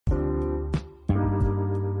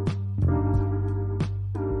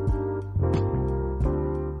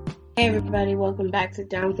Hey everybody, welcome back to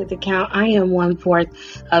Down with the Count. I am 1/4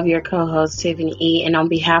 of your co-host, Tiffany E, and on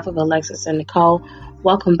behalf of Alexis and Nicole,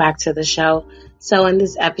 welcome back to the show. So in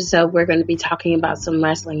this episode, we're going to be talking about some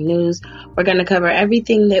wrestling news. We're going to cover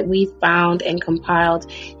everything that we found and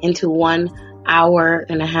compiled into 1.5 hour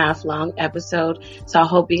long episode. So I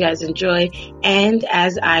hope you guys enjoy. And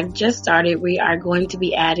as I've just started, we are going to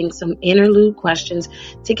be adding some interlude questions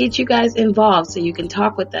to get you guys involved so you can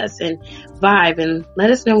talk with us and vibe and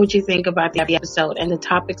let us know what you think about the episode and the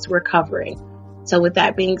topics we're covering. So with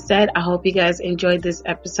that being said, I hope you guys enjoyed this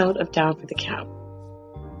episode of Down for the Count.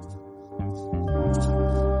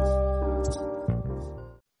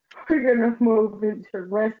 We're gonna move into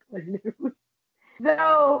wrestling news.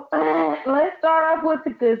 So let's start off with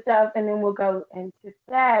the good stuff, and then we'll go into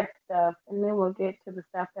sad stuff, and then we'll get to the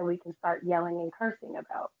stuff that we can start yelling and cursing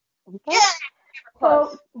about. Okay?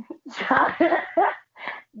 So John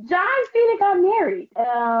Cena got married.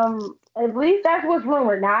 At least that's what's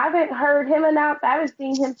rumored. Now I haven't heard him announce. I haven't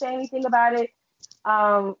seen him say anything about it.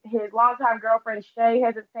 His longtime girlfriend Shay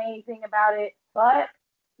hasn't said anything about it, but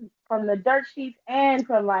from the dirt sheets and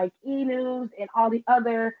from like E! News and all the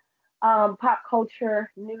other pop culture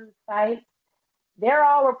news sites, they're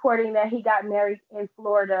all reporting that he got married in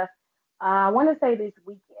Florida. I want to say this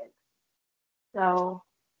weekend. So,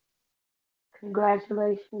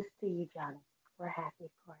 congratulations to you, Johnny. We're happy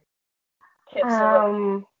for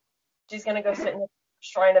you. She's gonna go sit in the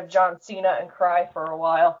shrine of John Cena and cry for a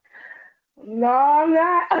while. No, I'm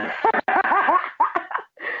not.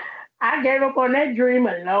 I gave up on that dream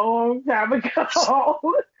a long time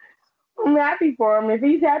ago. I'm happy for him. If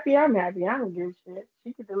he's happy, I'm happy. I don't give a shit.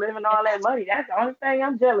 She could live in all that money. That's the only thing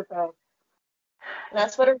I'm jealous of.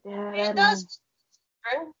 That's what it does.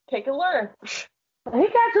 Take and learn. He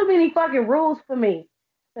got too many fucking rules for me.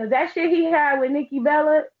 Cause that shit he had with Nikki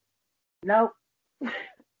Bella, nope.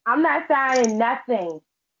 I'm not signing nothing,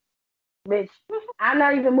 bitch. I'm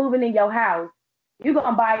not even moving in your house. You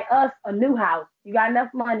gonna buy us a new house. You got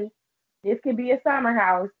enough money. This could be a summer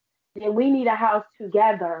house. Then we need a house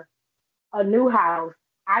together. A new house.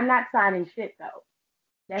 I'm not signing shit though.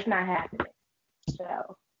 That's not happening.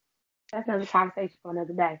 So that's another conversation for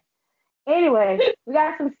another day. Anyway, we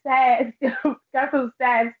got some sad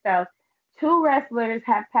stuff. 2 wrestlers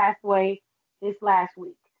have passed away this last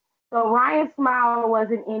week. So Ryan Smile was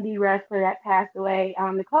an indie wrestler that passed away.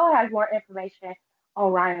 Nicole has more information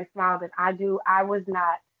on Ryan Smile than I do. I was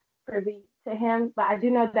not privy to him, but I do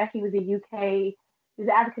know that he was he's an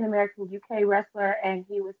African American UK wrestler, and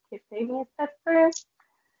he was Kip Sabian's best friend.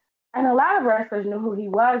 And a lot of wrestlers knew who he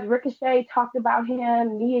was. Ricochet talked about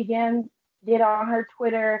him. Mia Yim did on her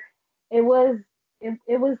Twitter. It was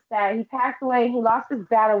sad. He passed away. He lost his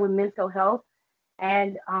battle with mental health,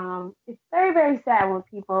 and it's very, very sad when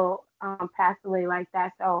people pass away like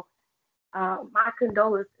that. So my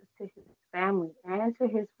condolences to his family and to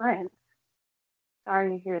his friends. Sorry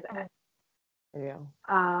to hear that. Yeah.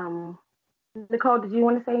 Nicole, did you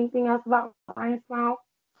want to say anything else about Ryan Smile?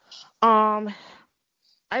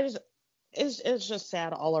 It's just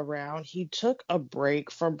sad all around. He took a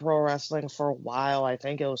break from pro wrestling for a while. I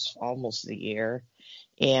think it was almost a year.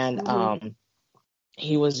 And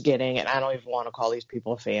he was getting, and I don't even want to call these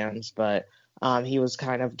people fans, but he was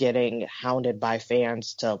kind of getting hounded by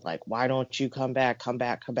fans to like, why don't you come back?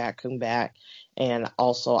 And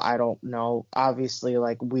also, I don't know, obviously,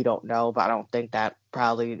 like, we don't know, but I don't think that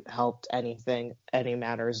probably helped any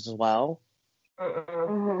matters as well.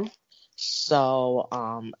 Mm-hmm. So,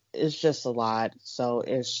 it's just a lot. So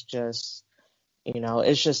it's just,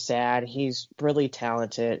 it's just sad. He's really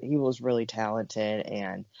talented. He was really talented,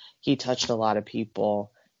 and he touched a lot of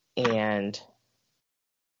people, and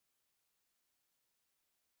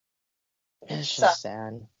it's just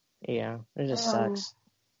sad. Yeah, it just sucks.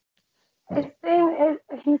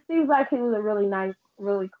 He seems like he was a really nice,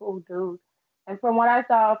 really cool dude. And from what I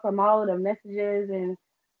saw from all of the messages and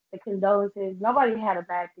the condolences, nobody had a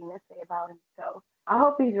bad thing to say about him. So I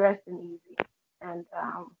hope he's resting easy. And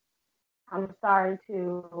I'm sorry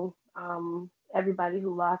to everybody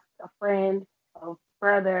who lost a friend, a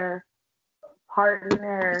brother, a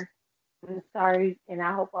partner. I'm sorry, and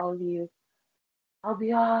I hope all of you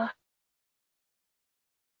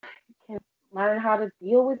can learn how to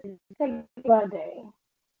deal with it. Take it by day,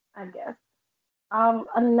 I guess.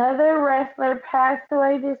 Another wrestler passed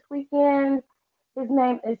away this weekend. His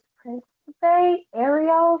name is Príncipe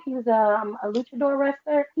Ariel. He's a luchador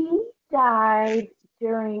wrestler. He died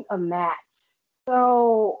during a match.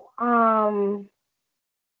 So, I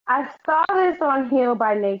saw this on Heal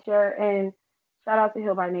by Nature, and shout out to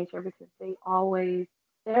Heal by Nature because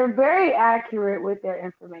they're very accurate with their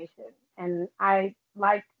information. And I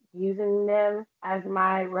like using them as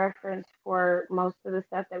my reference for most of the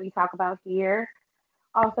stuff that we talk about here.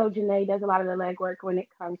 Also, Janae does a lot of the legwork when it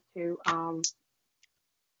comes to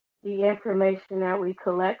the information that we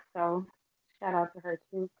collect. So shout out to her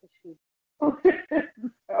too, because she.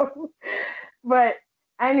 So, but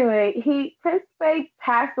anyway, Prince Spade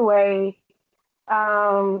passed away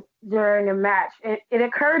during a match. It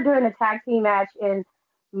occurred during a tag team match in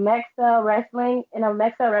a Mexa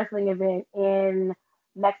Wrestling event in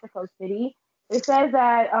Mexico City. It says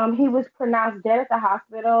that he was pronounced dead at the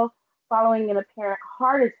hospital following an apparent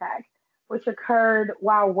heart attack, which occurred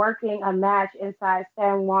while working a match inside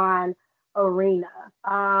San Juan Arena.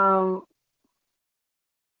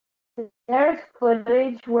 There's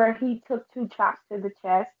footage where he took 2 chops to the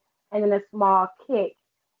chest and then a small kick,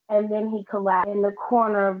 and then he collapsed in the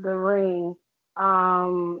corner of the ring,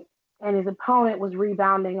 and his opponent was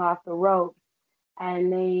rebounding off the ropes,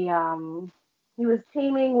 and he was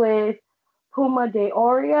teaming with Puma de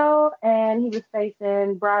Oro, and he was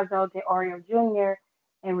facing Brazo de Oro Jr.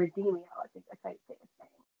 and Redimio. I think that's how you say his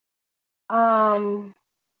name.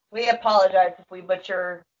 We apologize if we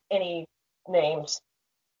butcher any names.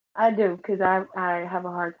 I do, because I have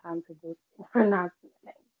a hard time pronouncing the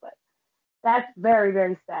name, but that's very,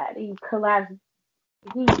 very sad. He collapsed.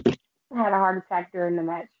 He had a heart attack during the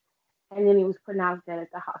match, and then he was pronounced dead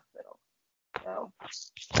at the hospital. So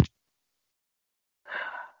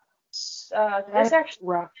this actually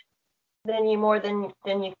rough. Than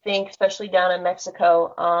you think, especially down in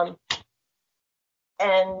Mexico.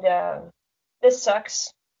 And this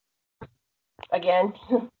sucks. Again,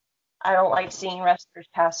 I don't like seeing wrestlers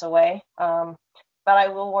pass away. But I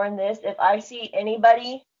will warn this: if I see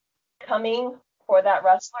anybody coming for that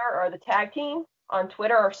wrestler or the tag team on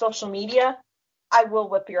Twitter or social media, I will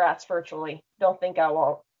whip your ass virtually. Don't think I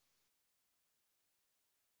won't.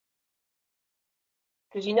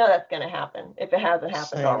 Because you know that's going to happen if it hasn't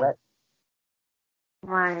happened already.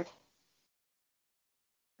 Right.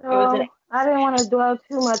 So I didn't want to dwell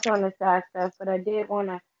too much on the sad stuff, but I did want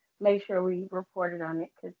to make sure we reported on it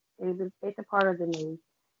because it's a part of the news.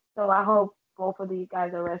 So I hope both of these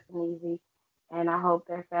guys are resting easy, and I hope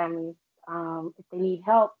their families, if they need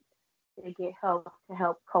help, they get help to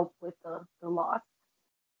help cope with the loss.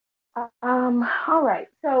 All right.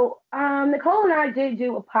 So Nicole and I did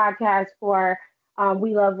do a podcast for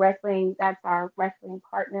We Love Wrestling. That's our wrestling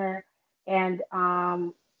partner. And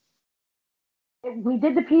we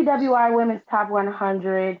did the PWI Women's Top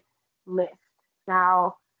 100 list.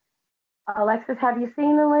 Now, Alexis, have you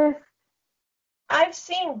seen the list? I've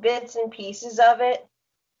seen bits and pieces of it.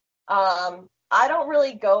 I don't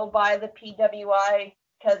really go by the PWI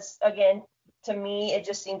because, again, to me, it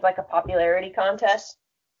just seems like a popularity contest.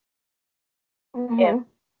 Mm-hmm.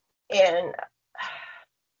 And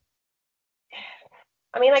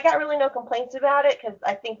I mean, I got really no complaints about it because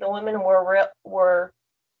I think the women were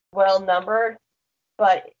well numbered,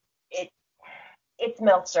 but it's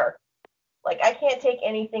Meltzer. Like, I can't take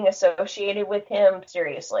anything associated with him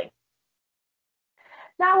seriously.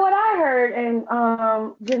 Now, what I heard, and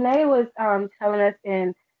Janae was telling us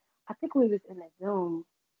I think we was in the Zoom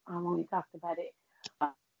when we talked about it,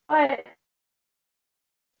 but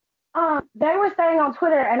they were saying on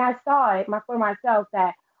Twitter, and I saw it for myself,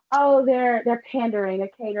 that they're pandering, they're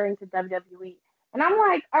catering to WWE, and I'm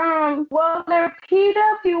like, well, their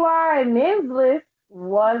PWI men's list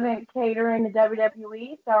wasn't catering to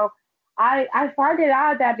WWE, so I find it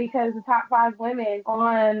odd that because the top 5 women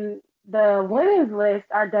on the women's list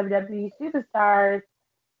are WWE superstars,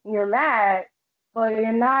 you're mad, but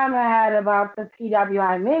you're not mad about the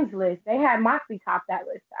PWI men's list. They had Moxley top that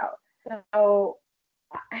list out. So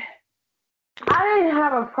I didn't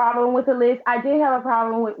have a problem with the list. I did have a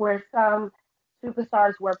problem with where some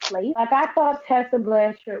superstars were placed. Like, I thought Tessa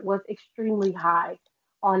Blanchard was extremely high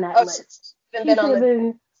on that list. She should have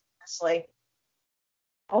been.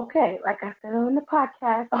 Okay, like I said on the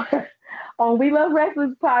podcast, on We Love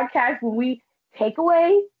Wrestling's podcast, when we take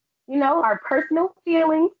away, our personal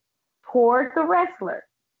feelings toward the wrestler,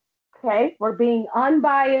 okay? We're being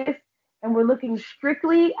unbiased, and we're looking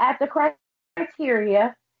strictly at the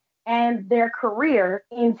criteria and their career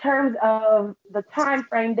in terms of the time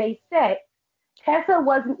frame they set. Tessa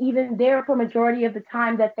wasn't even there for majority of the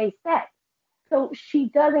time that they set. So she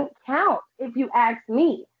doesn't count, if you ask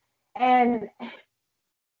me. And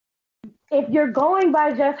if you're going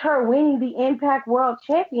by just her winning the Impact World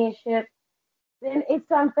Championship, then it's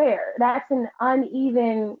unfair. That's an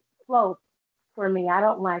uneven slope for me. I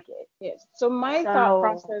don't like it. Yes. So my thought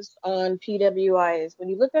process on PWI is when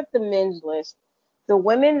you look at the men's list, the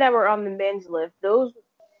women that were on the men's list, those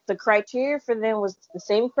the criteria for them was the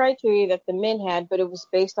same criteria that the men had, but it was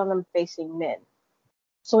based on them facing men.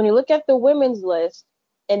 So when you look at the women's list,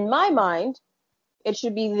 in my mind, it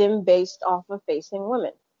should be them based off of facing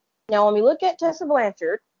women. Now, when we look at Tessa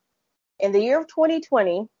Blanchard, in the year of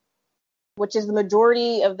 2020, which is the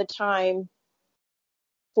majority of the time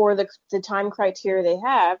for the time criteria they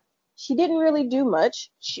have, she didn't really do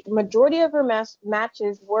much. Majority of her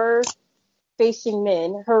matches were facing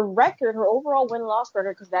men. Her record, her overall win-loss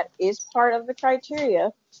record, because that is part of the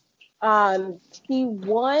criteria, she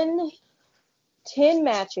won 10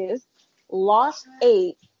 matches, lost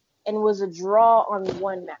 8, and was a draw on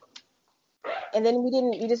 1 match. And then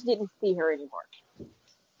we just didn't see her anymore.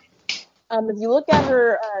 If you look at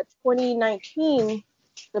her 2019,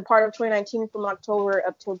 the part of 2019 from October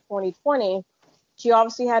up till 2020, she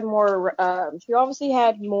obviously had more.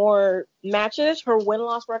 Matches. Her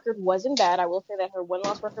win-loss record wasn't bad. I will say that her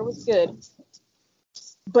win-loss record was good,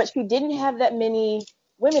 but she didn't have that many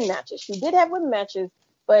women matches. She did have women matches,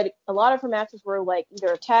 but a lot of her matches were like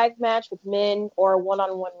either a tag match with men or a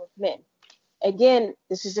one-on-one with men. Again,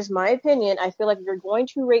 this is just my opinion. I feel like if you're going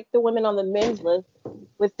to rate the women on the men's list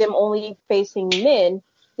with them only facing men,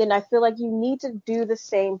 then I feel like you need to do the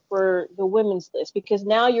same for the women's list, because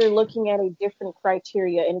now you're looking at a different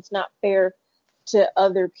criteria and it's not fair to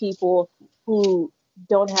other people who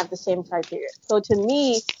don't have the same criteria. So to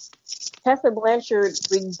me, Tessa Blanchard,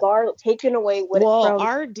 taking away what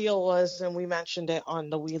our deal was, and we mentioned it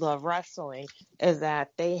on the We Love Wrestling, is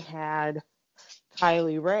that they had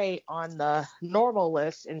Kylie Rae on the normal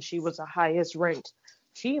list, and she was the highest ranked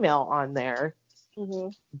female on there. Mm-hmm.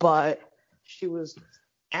 But she was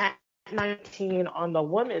at 19 on the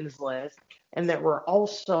women's list, and there were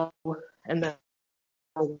also, and then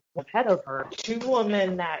ahead of her, 2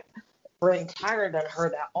 women that ranked higher than her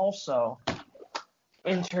that also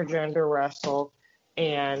intergender wrestled,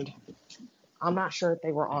 and I'm not sure if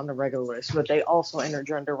they were on the regular list, but they also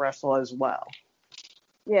intergender wrestle as well.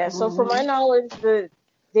 Yeah, so from my knowledge,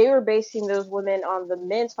 they were basing those women on the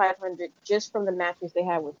men's 500 just from the matches they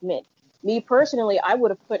had with men. Me personally, I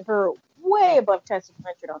would have put her way above Tessa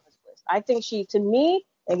Blanchard on this list. I think to me,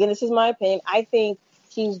 again, this is my opinion, I think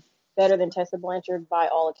she's better than Tessa Blanchard by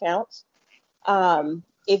all accounts.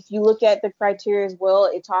 If you look at the criteria as well,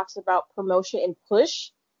 it talks about promotion and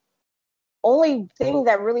push. Only thing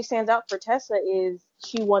that really stands out for Tessa is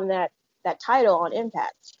she won that title on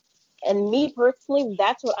Impact. And me personally,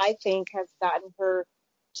 that's what I think has gotten her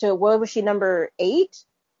to, what was she, number 8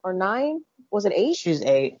 or 9? Was it 8? She's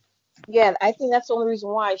 8. Yeah, I think that's the only reason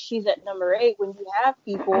why she's at number 8 when you have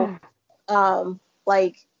people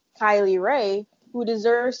like Kylie Rae, who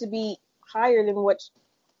deserves to be higher than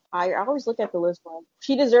I always look at the list wrong.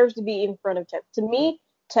 She deserves to be in front of Tessa. To me,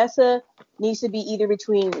 Tessa needs to be either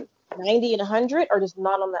between 90 and 100 or just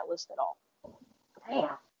not on that list at all. Damn.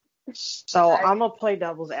 So I'm going to play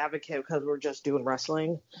devil's advocate because we're just doing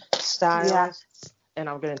wrestling styles, and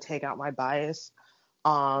I'm going to take out my bias.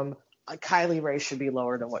 Kylie Rae should be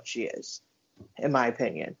lower than what she is, in my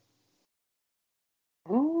opinion.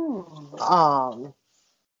 Ooh.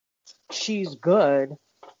 She's good,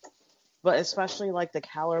 but especially like the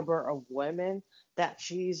caliber of women that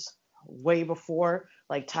she's way before,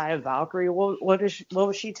 like Taya Valkyrie. What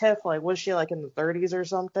was she, Tiff? Like, was she like in the 30s or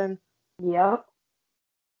something? Yep.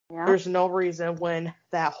 There's no reason when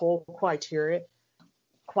that whole criteria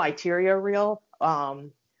reel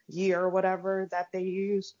year or whatever that they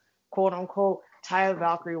use, quote unquote, Taya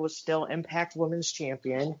Valkyrie was still Impact Women's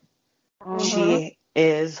Champion. Mm-hmm. She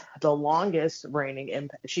is the longest reigning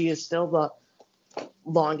she is still the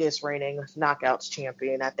longest reigning Knockouts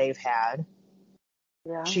champion that they've had.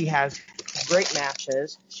 Yeah. She has great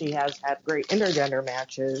matches. She has had great intergender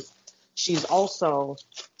matches. She's also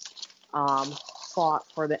fought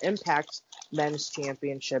for the Impact Men's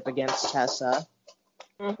Championship against Tessa.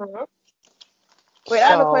 Mm-hmm. Wait, I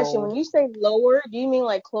have a question. When you say lower, do you mean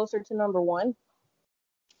like closer to number 1?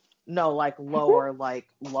 No, like lower, like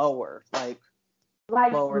lower, like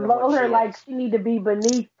lower, like she need to be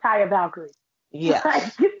beneath Taya Valkyrie. Yeah.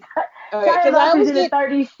 Taya Valkyrie's in the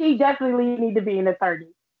 30s. She definitely need to be in the 30s.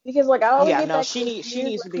 Because like I always get that she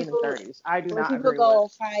needs to be in the 30s. I do not agree with. When people go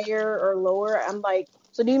higher or lower, I'm like,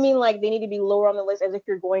 so do you mean like they need to be lower on the list as if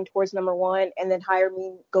you're going towards number 1, and then higher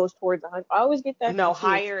goes towards 100? I always get that. No, confused.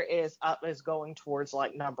 Higher is going towards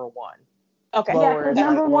like number 1. Okay. Yeah, because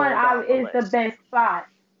number 1 is the best spot.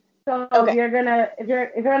 So if you're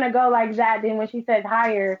gonna go like that, then when she says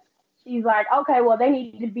higher, she's like, okay, well they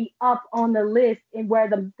need to be up on the list and where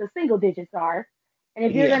the single digits are. And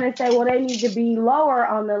if you're gonna say, well, they need to be lower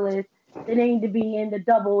on the list, then they need to be in the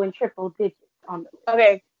double and triple digits on the list.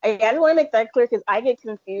 Okay, I just want to make that clear because I get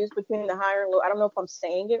confused between the higher and low. I don't know if I'm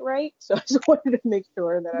saying it right, so I just wanted to make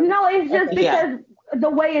sure that I'm. No, it's just Yeah. because the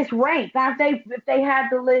way it's ranked. Now, if they had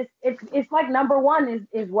the list, it's like number one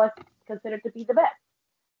is what's considered to be the best.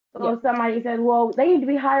 So Yeah. if somebody says, well, they need to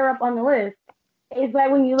be higher up on the list, it's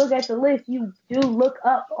like when you look at the list, you do look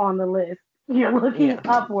up on the list. You're looking Yeah.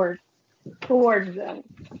 upwards towards them.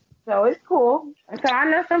 So it's cool. So I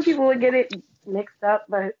know some people would get it mixed up,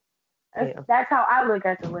 but Yeah. that's how I look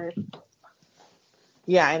at the list.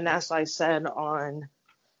 Yeah, and as I said on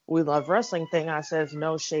We Love Wrestling thing, I says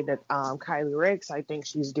no shade at Kylie Rae, 'cause I think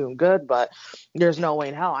she's doing good, but there's no way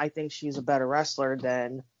in hell I think she's a better wrestler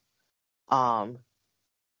than um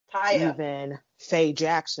Taya. even Faye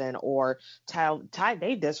Jackson or Ty.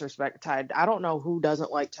 They disrespect Ty. I don't know who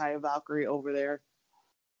doesn't like Taya Valkyrie over there,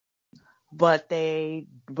 but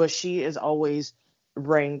she is always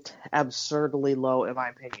ranked absurdly low in my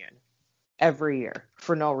opinion every year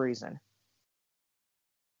for no reason.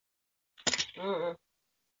 Mm-mm.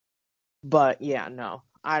 But yeah, no,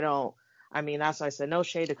 I don't. I mean, that's why I said no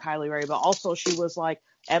shade to Kylie Rae, but also she was like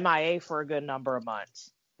MIA for a good number of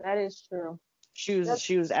months. That is true. She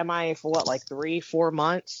was MIA for what, like 3-4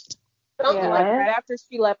 months? Something like Yeah. Right after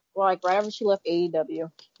she left, right after she left AEW.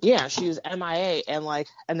 Yeah, she was MIA,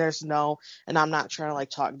 and there's no, and I'm not trying to like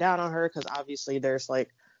talk down on her because obviously there's like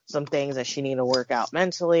some things that she need to work out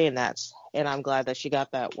mentally, and I'm glad that she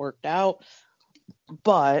got that worked out.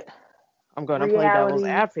 But I'm going to play devil's Reality.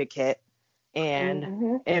 advocate, and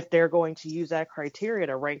Mm-hmm. if they're going to use that criteria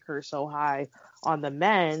to rank her so high on the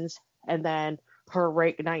men's, and then her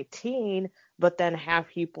rank 19, but then have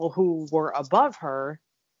people who were above her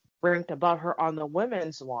ranked above her on the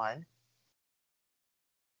women's one.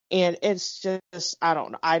 And it's just, I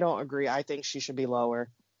don't agree. I think she should be lower.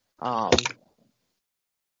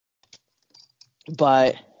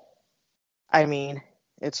 But I mean,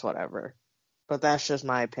 it's whatever. But that's just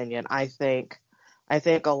my opinion. I think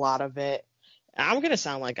a lot of it, I'm going to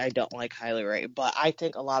sound like I don't like Kylie Rae, but I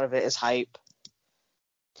think a lot of it is hype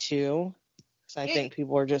too. So I think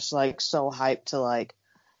people are just like so hyped to like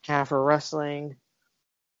have her wrestling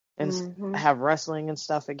and Mm-hmm. have wrestling and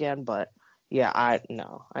stuff again. But yeah, I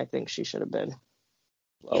think she should have been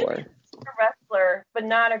lower. A wrestler, but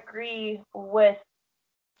not agree with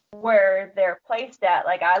where they're placed at.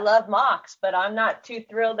 Like, I love Mox, but I'm not too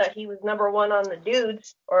thrilled that he was number one on the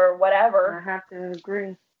dudes or I whatever. have to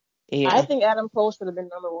agree. Yeah. I think Adam Cole should have been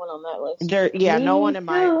number one on that list. No Me one in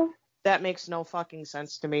my too. that makes no fucking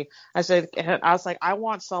sense to me. I was like, I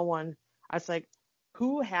want someone. I was like,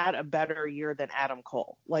 who had a better year than Adam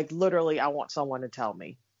Cole? Like literally, I want someone to tell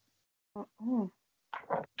me. Mm-hmm.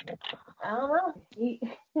 I don't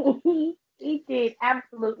know. He did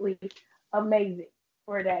absolutely amazing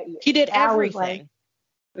for that year. He did I was like,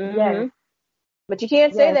 everything. yes, But you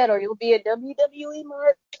can't say yes. that or you'll be a WWE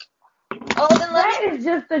mark. Oh, then let That me. is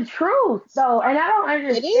just the truth, though, and I don't It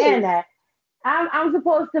understand is. that. I'm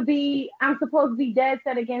supposed to be dead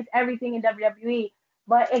set against everything in WWE,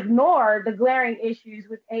 but ignore the glaring issues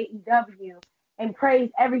with AEW and praise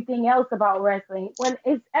everything else about wrestling when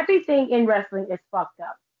it's everything in wrestling is fucked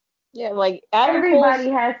up. Yeah, like Everybody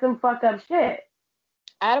has some fucked up shit.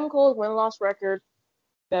 Adam Cole's win-loss record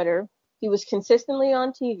better. He was consistently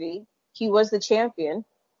on TV. He was the champion.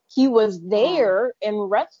 He was there and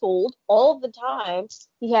wrestled all the time.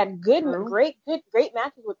 He had great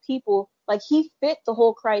matches with people. Like, he fit the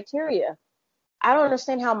whole criteria. I don't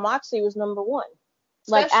understand how Moxley was number one.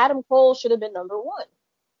 Like, Adam Cole should have been number one.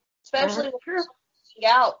 Especially when he was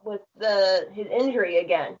out with his injury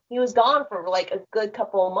again. He was gone for like a good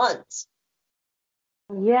couple of months.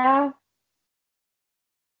 Yeah.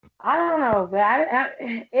 I don't know, but I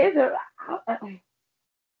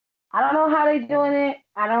don't know how they're doing it.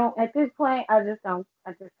 At this point. I just don't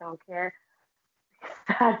care.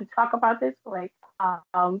 I had to talk about this for like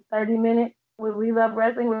 30 minutes with We Love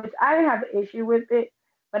Wrestling, which I didn't have an issue with it,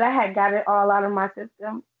 but I had got it all out of my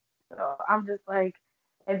system. So I'm just like,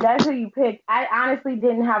 if that's who you pick, I honestly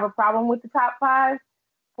didn't have a problem with the top 5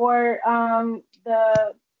 for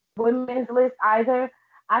the women's list either.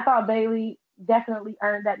 I thought Bayley definitely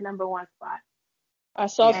earned that number 1 spot. I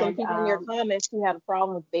saw some people in your comments who had a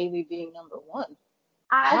problem with Bayley being number one.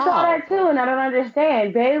 I saw that too, and I don't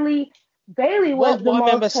understand. Bayley was the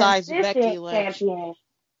most besides consistent Becky Lynch champion.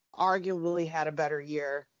 arguably had a better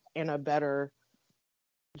year and a better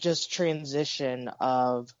just transition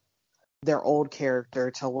of their old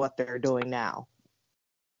character to what they're doing now.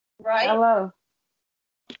 Right? Hello.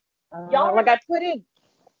 I put it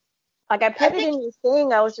in your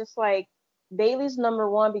thing. I was just like, Bayley's number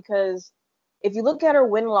one because if you look at her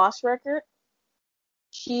win-loss record,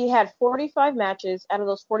 She had 45 matches. Out of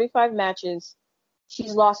those 45 matches,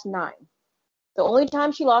 she's lost 9. The only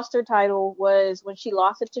time she lost her title was when she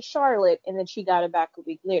lost it to Charlotte, and then she got it back a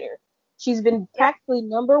week later. She's been practically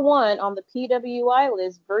number 1 on the PWI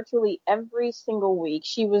list virtually every single week.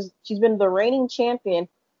 She's been the reigning champion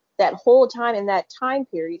that whole time. In that time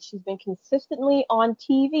period, she's been consistently on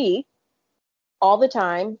TV all the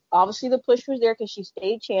time. Obviously, the push was there because she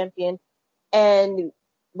stayed champion. And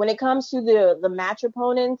when it comes to the match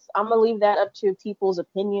opponents, I'm gonna leave that up to people's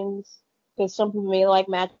opinions, because some people may like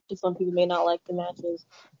matches, some people may not like the matches.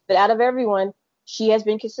 But out of everyone, she has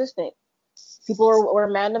been consistent. People were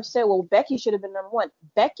mad and upset. Well, Becky should have been number 1.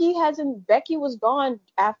 Becky was gone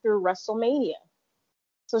after WrestleMania,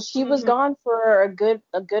 so she was gone for a good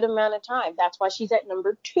amount of time. That's why she's at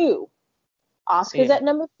number 2. Asuka's at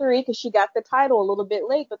number 3 because she got the title a little bit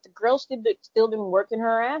late, but the girl's still been working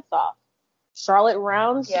her ass off. Charlotte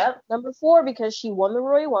Rounds, number 4, because she won the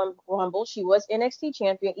Royal Rumble. She was NXT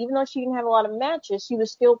champion. Even though she didn't have a lot of matches, she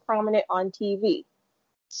was still prominent on TV.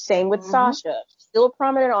 Same with Sasha. Still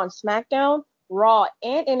prominent on SmackDown, Raw,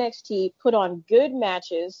 and NXT. Put on good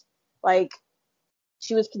matches. Like,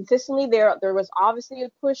 she was consistently there. There was obviously a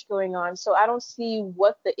push going on. So I don't see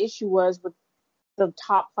what the issue was with the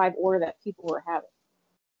top 5 order that people were having.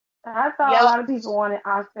 I thought a lot of people wanted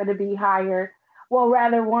Asuka to be higher. Well,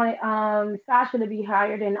 rather wanted Sasha to be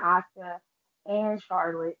higher than Asuka and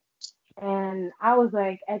Charlotte. And I was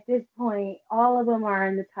like, at this point, all of them are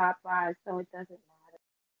in the top 5, so it doesn't matter.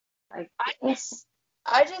 Like,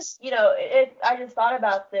 I just thought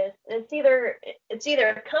about this. It's either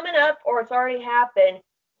coming up or it's already happened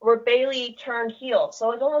where Bayley turned heel.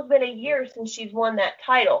 So it's almost been a year since she's won that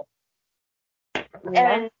title.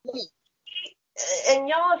 Yeah. And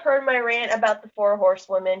y'all have heard my rant about the 4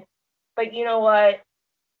 horsewomen, but you know what?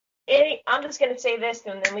 I'm just going to say this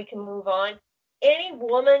and then we can move on. Any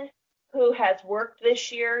woman who has worked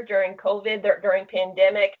this year during COVID, during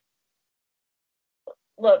pandemic,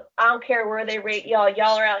 look, I don't care where they rate y'all.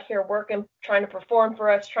 Y'all are out here working, trying to perform for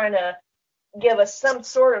us, trying to give us some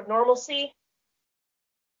sort of normalcy.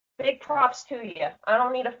 Big props to you. I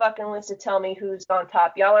don't need a fucking list to tell me who's on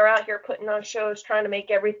top. Y'all are out here putting on shows, trying to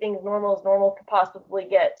make everything as normal can possibly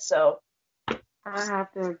get. So I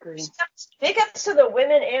have to agree. Big ups to the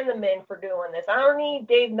women and the men for doing this. I don't need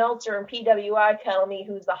Dave Meltzer and PWI telling me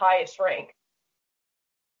who's the highest rank.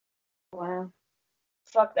 Wow.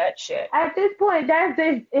 Fuck that shit. At this point,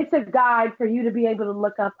 it's a guide for you to be able to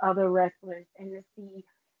look up other wrestlers and to see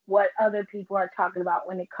what other people are talking about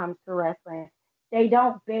when it comes to wrestling. They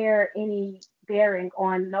don't bear any bearing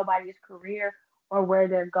on nobody's career or where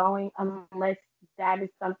they're going unless that is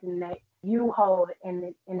something that you hold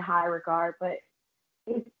in high regard. But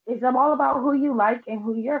it's all about who you like and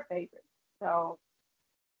who your favorite. So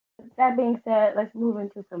that being said, let's move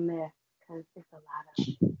into some myths because it's a lot of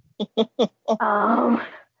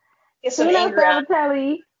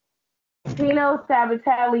Tino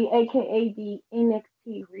Sabatelli, aka the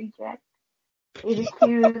NXT reject, is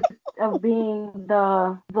accused of being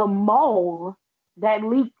the mole that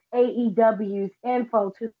leaked AEW's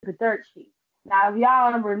info to the dirt sheet. Now, if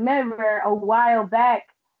y'all remember a while back,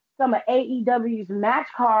 some of AEW's match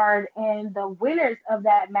card and the winners of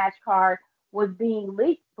that match card was being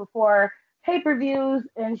leaked before pay-per-views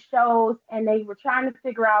and shows, and they were trying to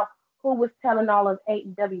figure out who was telling all of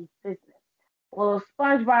AEW's business. Well,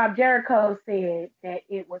 SpongeBob Jericho said that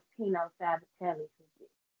it was Tino Sabatelli who did.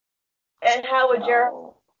 And how would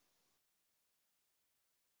Jericho?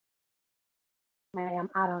 Ma'am,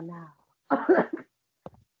 I don't know.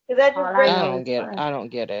 Is that just great? I don't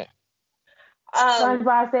get it.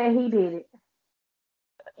 SpongeBob said he did it.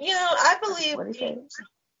 You know,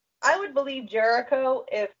 I would believe Jericho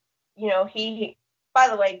if, you know, he. By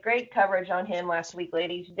the way, great coverage on him last week,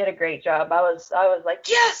 ladies. You did a great job. I was like,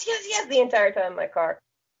 yes, the entire time in my car.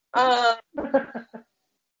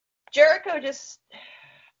 Jericho just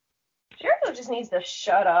needs to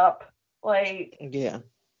shut up. Like, yeah.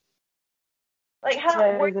 Like how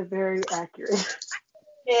that is very accurate.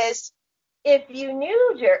 Is if you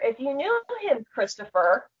knew him,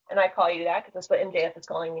 Christopher, and I call you that because that's what MJF is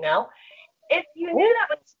calling me now. If you knew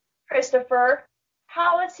that was Christopher,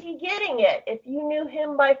 how is he getting it? If you knew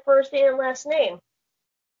him by first and last name.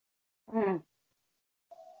 Okay,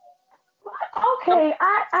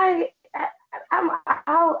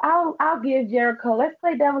 I'll give Jericho. Let's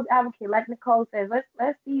play devil's advocate, like Nicole says.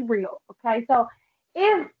 Let's be real, okay? So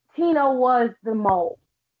if Tino was the mole,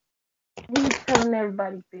 he's telling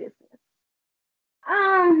everybody's business.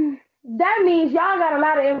 That means y'all got a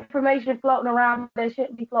lot of information floating around that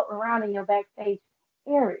shouldn't be floating around in your backstage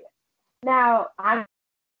area. Now, I'm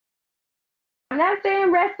not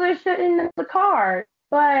saying wrestlers shouldn't know the card,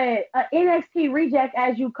 but an NXT reject,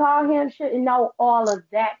 as you call him, shouldn't know all of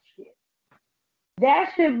that shit.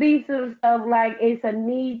 That should be some stuff like it's a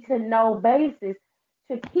need to know basis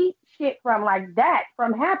to keep shit from like that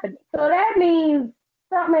from happening. So that means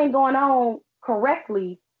something ain't going on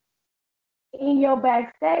correctly in your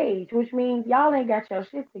backstage, which means y'all ain't got your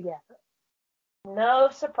shit together. No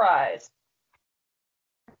surprise.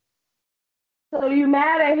 So you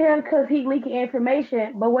mad at him because he leaking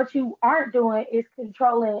information, but what you aren't doing is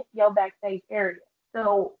controlling your backstage area.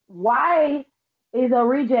 So why is a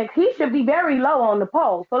reject? He should be very low on the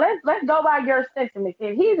poll. So let's go by your sentiment.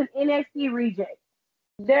 If he's an NXT reject,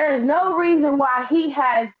 there is no reason why he's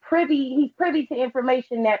privy to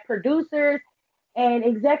information that producers and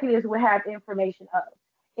executives would have information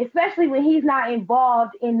of, especially when he's not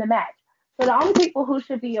involved in the match. So the only people who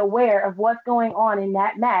should be aware of what's going on in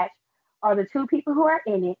that match are the two people who are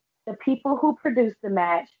in it, the people who produced the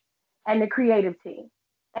match, and the creative team,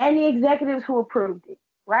 and the executives who approved it,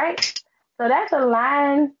 right? So that's a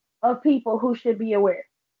line of people who should be aware.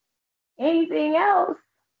 Anything else,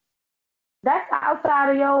 that's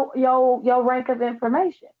outside of your rank of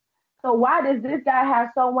information. So why does this guy have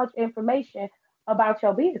so much information about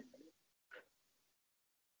your business?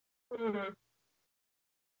 Mm-hmm.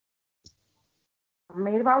 I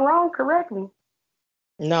mean, if I'm wrong, correct me.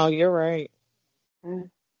 No, you're right.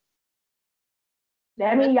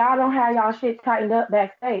 That means y'all don't have y'all shit tightened up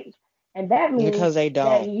backstage. And that means Because they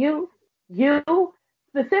don't. that you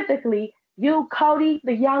specifically, you, Cody,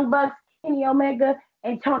 the Young Bucks, Kenny Omega,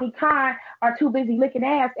 and Tony Khan are too busy licking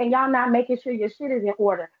ass and y'all not making sure your shit is in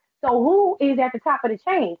order. So who is at the top of the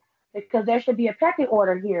chain? Because there should be a pecking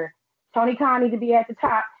order here. Tony Khan needs to be at the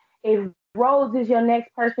top. If Rhodes is your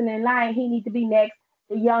next person in line, he needs to be next,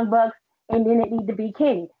 the Young Bucks, and then it needs to be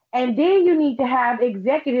Kenny. And then you need to have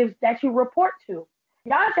executives that you report to.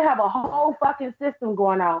 Y'all should have a whole fucking system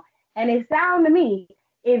going on. And it sounds to me,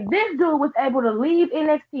 if this dude was able to leave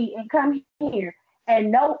NXT and come here and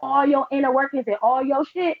know all your inner workings and all your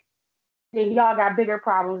shit, then y'all got bigger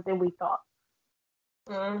problems than we thought.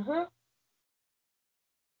 Mm-hmm.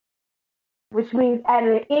 Which means at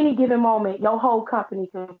any given moment, your whole company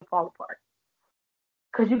can fall apart.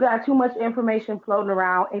 Because you got too much information floating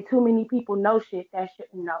around and too many people know shit that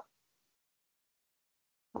shouldn't know.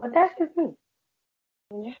 But that's just me.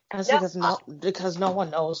 That's because no one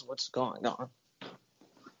knows what's going on.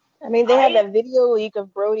 I mean, they had that video leak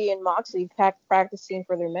of Brody and Moxley practicing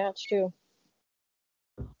for their match, too.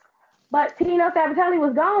 But Tino Sabatelli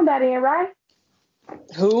was gone by then, right?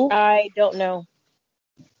 Who? I don't know.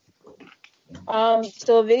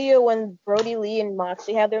 So a video when Brody Lee and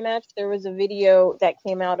Moxley had their match, there was a video that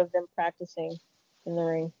came out of them practicing in the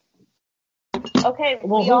ring. Okay.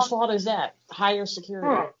 Well, whose fault is that? Higher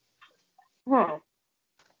security.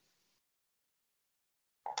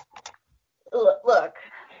 Look.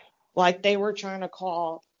 Like they were trying to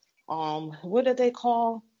call, what did they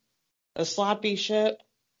call? A sloppy ship?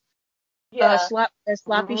 Yeah. A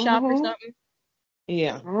sloppy shop or something?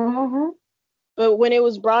 Yeah. Mm-hmm. But when it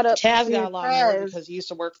was brought up, Taz got a lot more because he used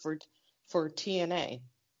to work for TNA.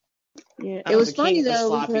 Yeah, it was funny though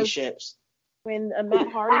sloppy because ships. when Matt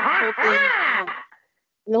Hardy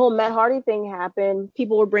the whole Matt Hardy thing happened,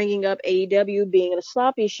 people were bringing up AEW being in a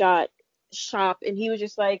sloppy shop, and he was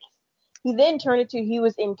just like, he then turned it to he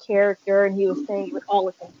was in character and he was saying it was all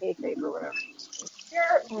within kayfabe or whatever.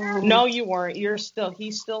 No, you weren't.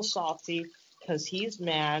 He's still salty because he's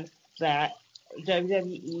mad that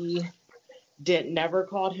WWE never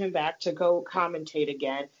called him back to go commentate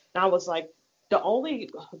again. And I was like, the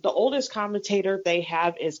oldest commentator they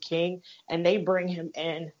have is King, and they bring him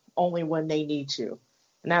in only when they need to.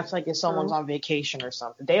 And that's like if someone's on vacation or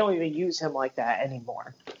something. They don't even use him like that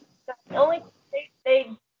anymore. The only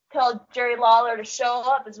they tell Jerry Lawler to show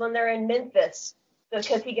up is when they're in Memphis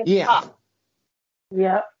because he gets caught.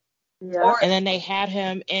 Yep. Yeah. And then they had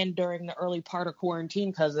him in during the early part of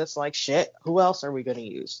quarantine because it's like, shit, who else are we going to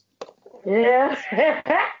use? Yeah.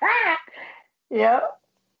 Yep.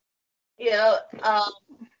 Yeah.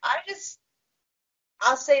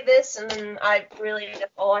 I'll say this, and then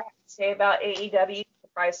that's all I have to say about AEW.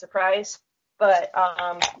 Surprise, surprise. But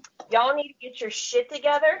y'all need to get your shit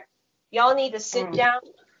together. Y'all need to sit down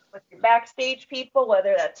with your backstage people,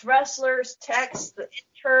 whether that's wrestlers, techs, the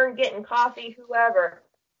intern, getting coffee, whoever.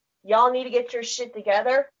 Y'all need to get your shit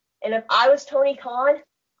together. And if I was Tony Khan,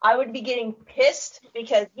 I would be getting pissed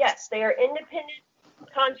because, yes, they are independent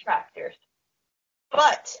contractors,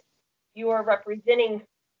 but you are representing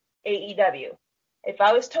AEW. If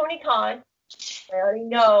I was Tony Khan, I already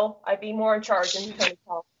know I'd be more in charge than Tony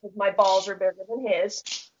Khan because my balls are bigger than his.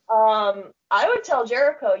 I would tell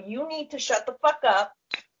Jericho, you need to shut the fuck up,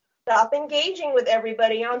 stop engaging with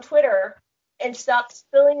everybody on Twitter, and stop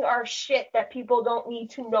spilling our shit that people don't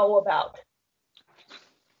need to know about.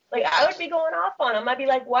 Like, I would be going off on him. I'd be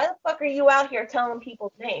like, why the fuck are you out here telling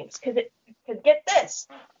people's names? Because get this,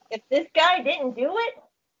 if this guy didn't do it,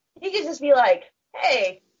 he could just be like,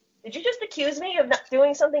 hey, did you just accuse me of not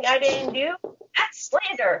doing something I didn't do? That's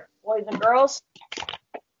slander, boys and girls.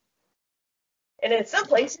 And in some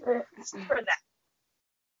places, for that.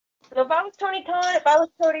 So if I was Tony Khan, if I was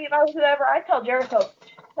Cody, if I was whoever, I'd tell Jericho,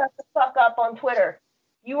 shut the fuck up on Twitter.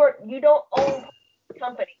 You don't own the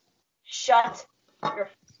company. Shut your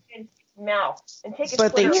fucking mouth and take his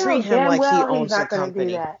But they Twitter. treat him like he He's owns the not going to do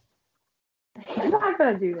company that. He's not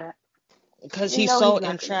going to do that. because You he's know so he's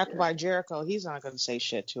not entrapped gonna do by Jericho. He's not going to say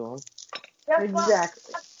shit to him. That's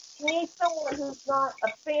Exactly. why you need someone who's not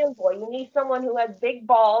a fanboy. You need someone who has big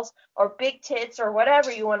balls or big tits or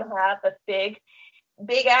whatever you want to have, but big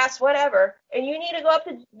ass, whatever. And you need to tell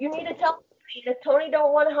Tony, if Tony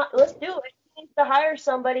don't want to, let's do it. He needs to hire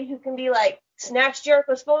somebody who can be like, snatch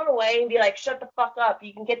Jericho's phone away and be like, shut the fuck up.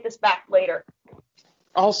 You can get this back later.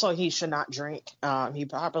 Also, he should not drink. He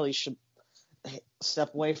probably should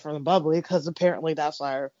step away from the bubbly because apparently that's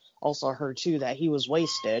why I also heard too that he was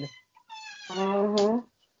wasted. Mm-hmm.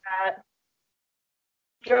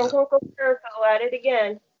 Jericho at it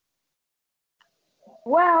again.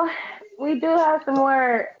 Well, we do have some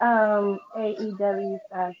more AEW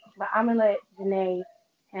stuff, but I'm going to let Janae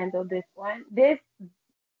handle this one. This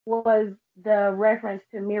was the reference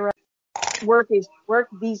to Miro. Work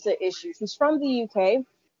visa issue. He's from the UK.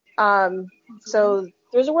 So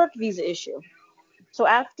there's a work visa issue. So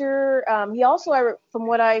after, he also, from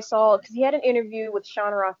what I saw, because he had an interview with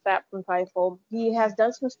Sean Ross Sapp from Fightful, he has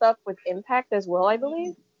done some stuff with Impact as well, I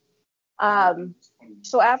believe.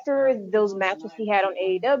 So after those matches he had on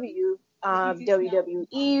AEW,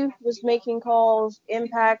 WWE was making calls,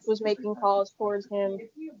 Impact was making calls towards him,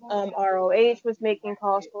 ROH was making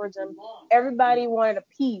calls towards him. Everybody wanted a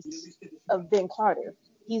piece of Ben Carter.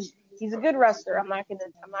 He's a good wrestler. I'm not gonna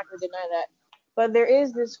deny that. But there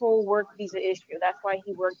is this whole work visa issue. That's why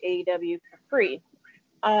he worked AEW for free.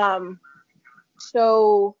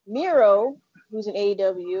 So Miro, who's in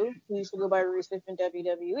AEW, who used to go by Rusev in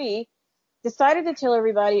WWE, decided to tell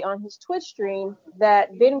everybody on his Twitch stream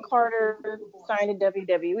that Ben Carter signed to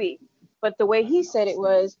WWE. But the way he said it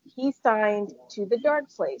was, he signed to the Dark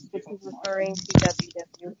Place, which he's referring to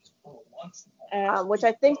WWE. Which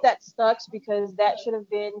I think that sucks because that should have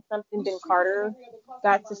been something Ben Carter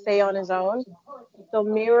got to say on his own. So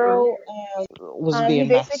Miro Was being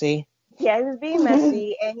messy. Yeah, he was being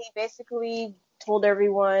messy, and he basically told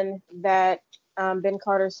everyone that Ben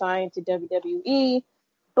Carter signed to WWE,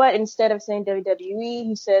 but instead of saying WWE,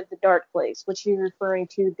 he said the Dark Place, which he's referring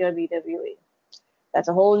to WWE. That's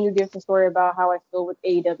a whole new different story about how I feel with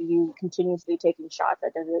AEW continuously taking shots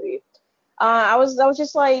at WWE. I was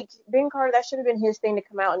just like, Ben Carter, that should have been his thing to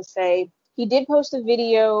come out and say. He did post a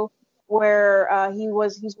video where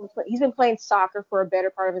he's been playing soccer for a better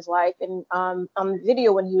part of his life, and on the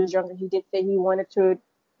video when he was younger, he did say he wanted to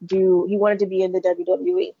be in the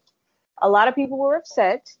WWE. A lot of people were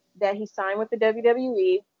upset that he signed with the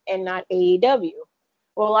WWE and not AEW.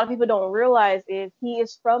 What a lot of people don't realize is he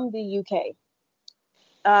is from the UK.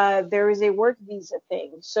 There is a work visa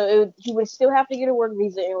thing. So he would still have to get a work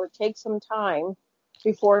visa, and it would take some time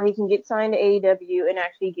before he can get signed to AEW and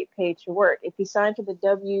actually get paid to work. If he signed to the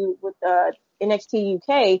W with NXT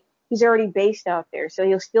UK, he's already based out there. So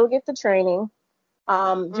he'll still get the training.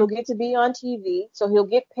 He'll get to be on TV, so he'll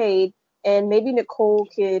get paid. And maybe Nicole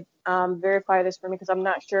could verify this for me because I'm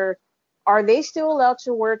not sure. Are they still allowed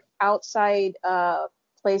to work outside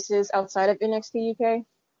places outside of NXT UK?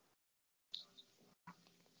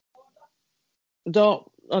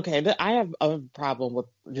 I have a problem with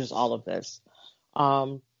just all of this.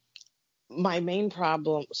 My main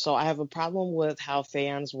problem, so I have a problem with how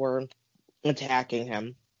fans were attacking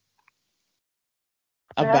him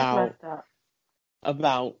about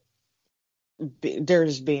they're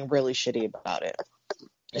just being really shitty about it.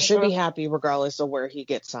 Should be happy regardless of where he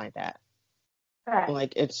gets signed at. Right.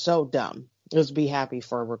 Like, it's so dumb. Just be happy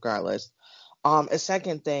for regardless. A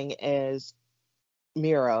second thing is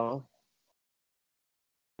Miro.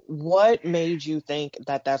 What made you think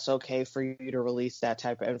that that's okay for you to release that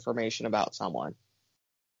type of information about someone?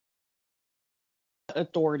 What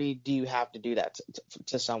authority do you have to do that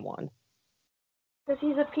to someone? Because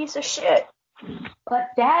he's a piece of shit. But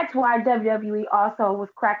that's why WWE also was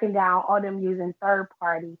cracking down on them using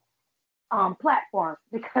third-party platforms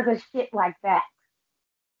because of shit like that.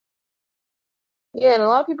 Yeah, and a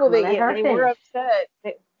lot of people they were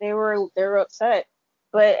upset. They were upset.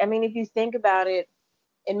 But I mean, if you think about it,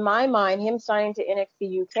 in my mind, him signing to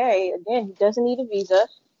NXT UK, again, he doesn't need a visa.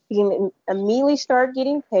 He can immediately start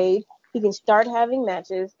getting paid. He can start having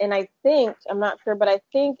matches. And I think, I'm not sure, but I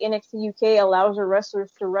think NXT UK allows the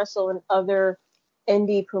wrestlers to wrestle in other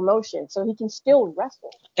indie promotions. So he can still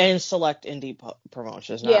wrestle. And select indie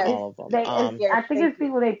promotions, not all of them. I think it's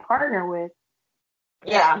people they partner with.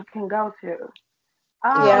 Yeah. You can go to. Yeah,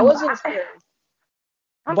 I wasn't sure.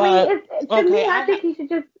 To me, I think he should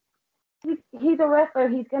just. He's a wrestler.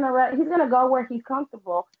 He's gonna go where he's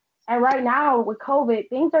comfortable. And right now with COVID,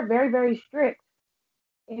 things are very, very strict.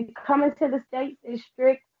 Coming to the States is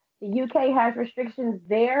strict. The UK has restrictions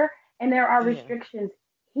there, and there are restrictions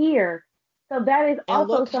here. So that is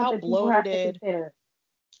also something people have to consider.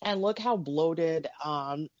 And look how bloated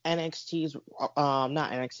NXT's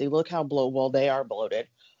not NXT. Look how they are bloated.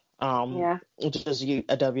 Which is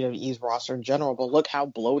a WWE's roster in general, but look how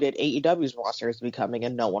bloated AEW's roster is becoming,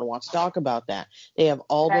 and no one wants to talk about that. They have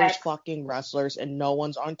all those fucking wrestlers, and no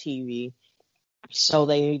one's on TV, so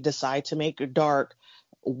they decide to make Dark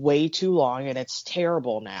way too long, and it's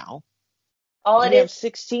terrible now. They have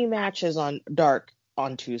 16 matches on Dark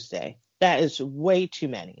on Tuesday. That is way too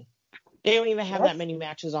many. They don't even have that many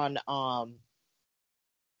matches on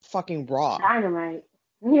fucking Raw. Dynamite.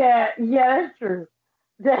 Yeah, that's true.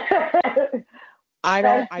 I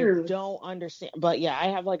don't understand, but yeah, I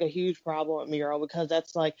have like a huge problem with Miro because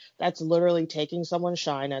that's literally taking someone's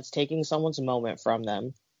shine, that's taking someone's moment from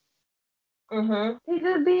them. He's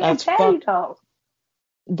just being petty though.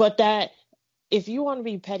 But that, if you want to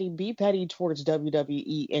be petty towards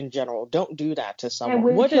WWE in general. Don't do that to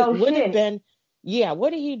someone. What did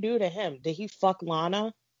he do to him? Did he fuck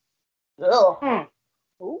Lana? Ugh.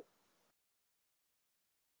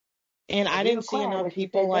 And I didn't see enough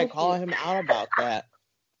people call him out about that.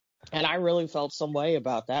 And I really felt some way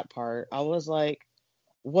about that part. I was like,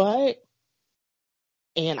 what?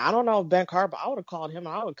 And I don't know if Ben Carter, I would have called him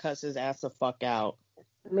and I would cuss his ass the fuck out.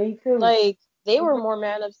 Me too. Like, they were more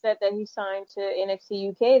mad upset that he signed to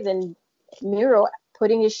NXT UK than Miro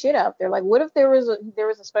putting his shit out there. Like, what if there was a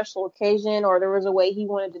special occasion or there was a way he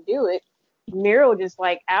wanted to do it? Miro just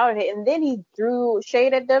outed it, and then he threw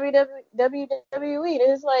shade at WWE. And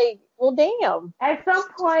it's like, well, damn. At some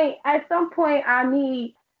point, I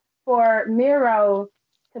need for Miro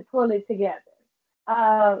to pull it together.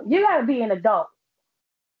 You gotta be an adult,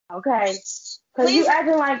 okay? Because you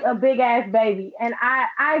acting like a big ass baby, and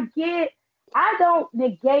I don't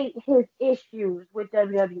negate his issues with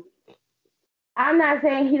WWE. I'm not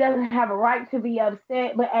saying he doesn't have a right to be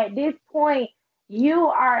upset, but at this point, you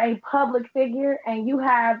are a public figure and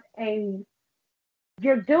you're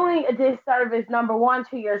doing a disservice, number one,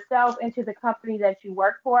 to yourself and to the company that you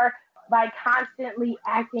work for by constantly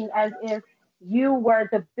acting as if you were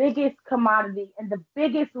the biggest commodity and the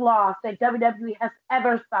biggest loss that WWE has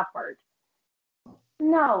ever suffered.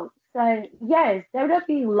 No, son. Yes,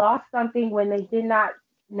 WWE lost something when they did not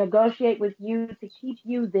negotiate with you to keep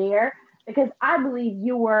you there, because I believe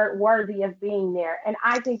you were worthy of being there, and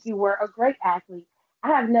I think you were a great athlete. I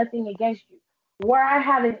have nothing against you. Where I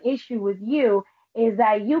have an issue with you is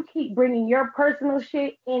that you keep bringing your personal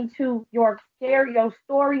shit into your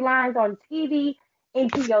storylines on TV,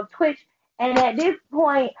 into your Twitch, and at this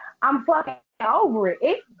point, I'm fucking over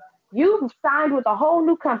it. You signed with a whole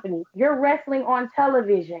new company. You're wrestling on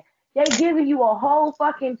television. They giving you a whole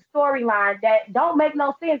fucking storyline that don't make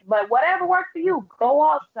no sense, but whatever works for you, go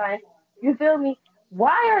off, son. You feel me?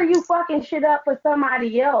 Why are you fucking shit up for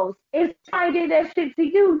somebody else? If I did that shit to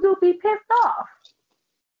you, you'd be pissed off.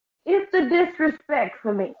 It's the disrespect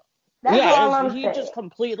for me. That's all I'm saying. He just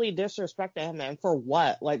completely disrespected him, and for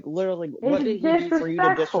what? Like, literally, what did he do for you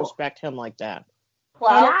to disrespect him like that?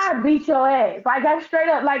 Well, and I beat your ass. Like, I straight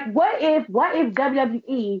up, like, what if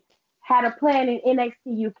WWE had a plan in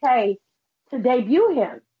NXT UK to debut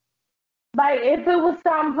him? Like, if it was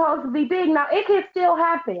something supposed to be big, now it can still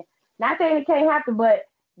happen. Not saying it can't happen, but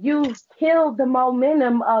you killed the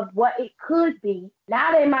momentum of what it could be.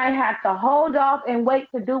 Now they might have to hold off and wait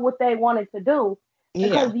to do what they wanted to do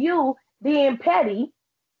because you being petty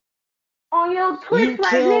on your Twitch,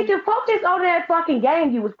 nigga, focus on that fucking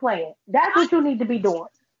game you was playing. That's what you need to be doing.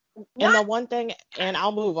 And the one thing, and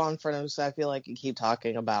I'll move on for them, so I feel like you keep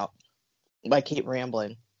talking about, keep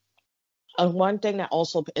rambling. And one thing that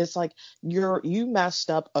also, it's like you messed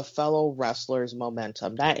up a fellow wrestler's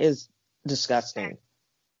momentum. That is disgusting.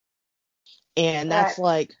 And that's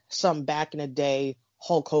like some back in the day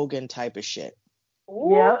Hulk Hogan type of shit.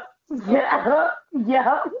 Yep.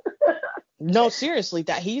 No, seriously,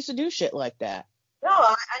 that he used to do shit like that. No,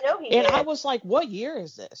 I know he did. And I was like, what year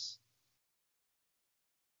is this?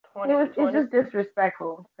 It's just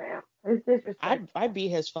disrespectful, Sam. It's disrespectful. I'd beat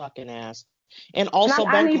his fucking ass. And And also,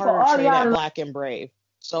 I Ben need for Carter all trained y'all at to Black and Brave.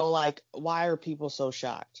 So, like, why are people so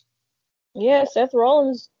shocked? Yeah, Seth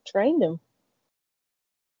Rollins trained him.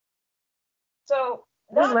 So,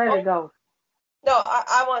 just let it go. No,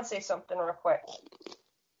 I want to say something real quick.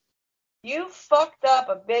 You fucked up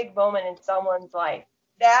a big moment in someone's life.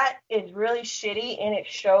 That is really shitty, and it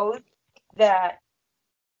shows that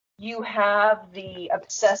you have the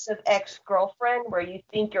obsessive ex-girlfriend where you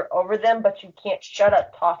think you're over them, but you can't shut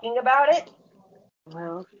up talking about it.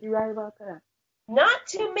 Well, you're right about that. Not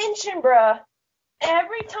to mention, bruh,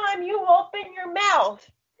 every time you open your mouth,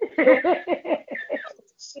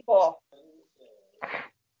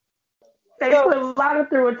 they put Lana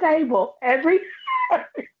through a table every.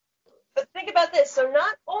 But think about this. So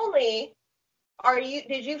not only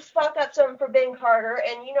did you fuck up something for Ben Carter,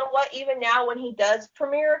 and you know what? Even now when he does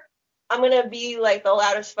premiere, I'm gonna be like the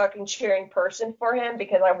loudest fucking cheering person for him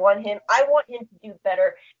because I want him to do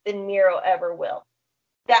better than Miro ever will.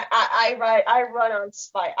 That I run on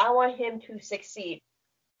spite. I want him to succeed.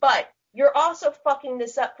 But you're also fucking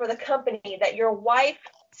this up for the company that your wife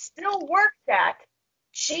still works at.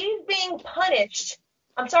 She's being punished.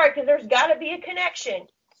 I'm sorry, because there's got to be a connection.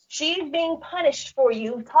 She's being punished for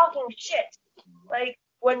you talking shit. Like,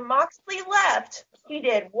 when Moxley left, he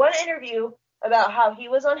did one interview about how he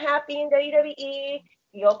was unhappy in WWE.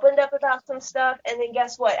 He opened up about some stuff, and then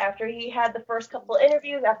guess what? After he had the first couple of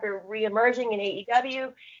interviews, after re-emerging in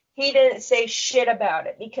AEW, he didn't say shit about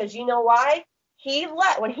it. Because you know why?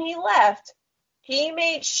 When he left, he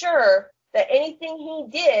made sure that anything he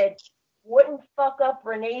did wouldn't fuck up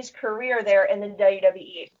Renee's career there in the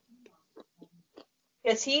WWE.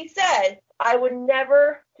 Because he said, I would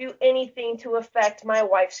never do anything to affect my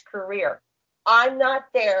wife's career. I'm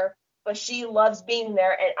not there, but she loves being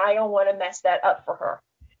there, and I don't want to mess that up for her.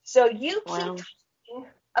 So you keep talking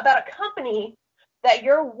about a company that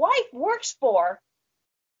your wife works for,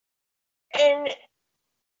 and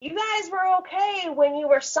you guys were okay when you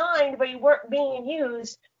were signed, but you weren't being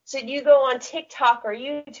used. So you go on TikTok or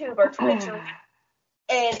YouTube or Twitch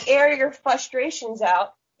and air your frustrations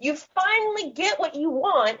out. You finally get what you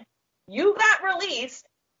want. You got released.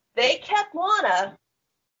 They kept Lana,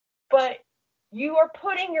 but you are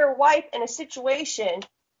putting your wife in a situation,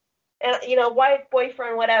 and wife,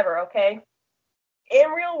 boyfriend, whatever, okay? In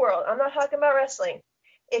real world, I'm not talking about wrestling.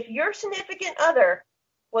 If your significant other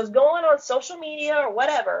was going on social media or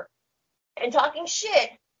whatever and talking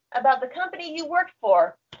shit about the company you worked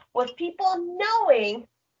for with people knowing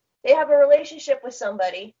they have a relationship with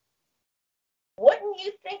somebody, wouldn't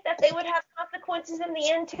you think that they would have consequences in the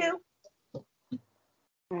end too?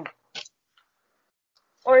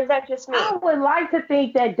 Or is that just me? I would like to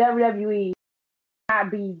think that WWE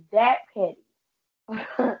not be that petty.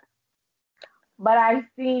 But I've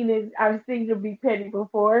seen them be petty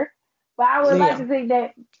before. But I would like to think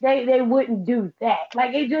that they wouldn't do that.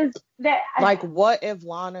 Like it just that. Like, what if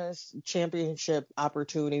Lana's championship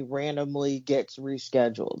opportunity randomly gets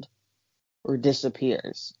rescheduled or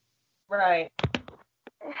disappears? Right.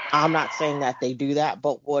 I'm not saying that they do that,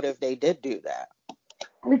 but what if they did do that?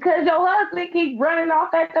 Because your husband keep running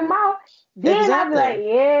off at the mouth. Then Exactly. I'd be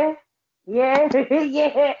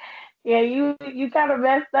like, yeah, you kind of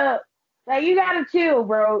messed up. Like, you gotta chill,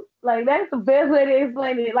 bro. Like, that's the best way to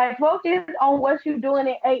explain it. Like, focus on what you're doing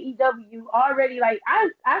in AEW already. Like,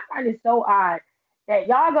 I find it so odd that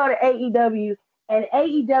y'all go to AEW and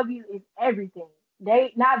AEW is everything.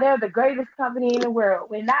 They're the greatest company in the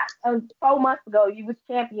world. When not 4 months ago, you was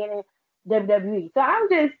champion in WWE. So I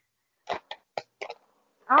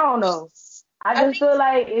don't know. I just feel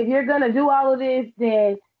like if you're gonna do all of this,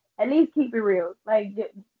 then at least keep it real.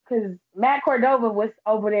 Like, because Matt Cordova was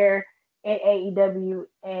over there in AEW,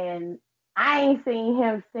 and I ain't seen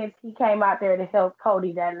him since he came out there to help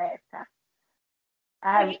Cody that last time.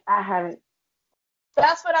 I haven't.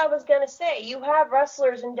 That's what I was gonna say. You have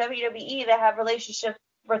wrestlers in WWE that have relationships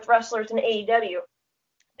with wrestlers in AEW.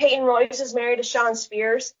 Peyton Royce is married to Shawn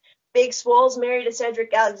Spears. Big Swole's married to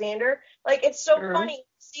Cedric Alexander. Like, it's so funny to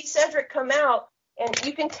see Cedric come out, and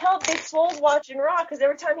you can tell Big Swole's watching Raw because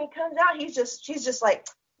every time he comes out, she's just like,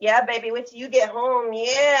 yeah, baby, wait till you get home,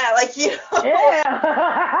 yeah, like, you know.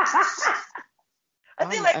 Yeah.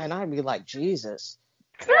 And I'd be like, Jesus.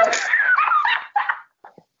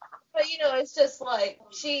 But it's just like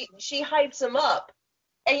she hypes him up,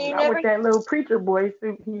 and you Not never with that little preacher boy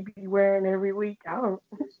suit he be wearing every week. I don't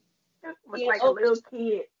look like a little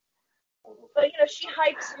kid. But she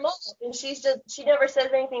hypes him up, and she never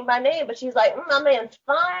says anything by name, but she's like, my man's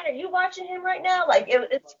fine. Are you watching him right now? Like,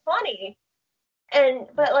 it's funny,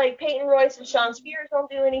 But like Peyton Royce and Sean Spears don't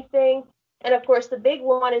do anything. And of course the big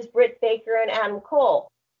one is Britt Baker and Adam Cole.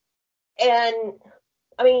 And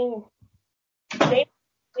I mean, they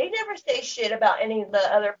never say shit about any of the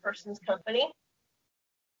other person's company.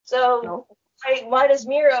 So why does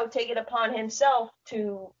Miro take it upon himself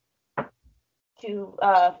to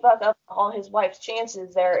fuck up all his wife's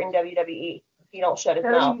chances there in WWE if he don't shut his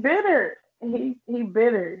mouth? He's bitter. He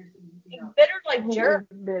bitter. He's bitter like jerk.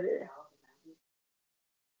 Bitter.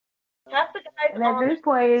 Half the guys and at this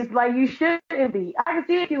point, it's like you shouldn't be. I can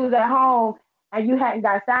see if you was at home and you hadn't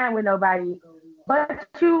got signed with nobody, but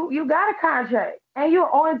you got a contract and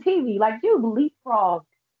you're on TV. Like you leapfrogged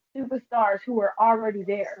superstars who were already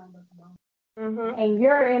there. Mm-hmm. And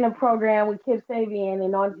you're in a program with Kip Sabian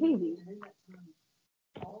and on TV.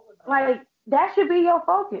 Like, that should be your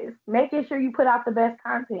focus. Making sure you put out the best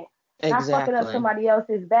content. Exactly. Not fucking up somebody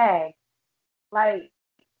else's bag. Like,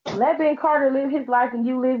 let Ben Carter live his life and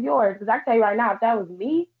you live yours. Because I tell you right now, if that was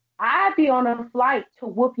me, I'd be on a flight to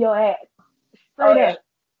whoop your ass. Straight up.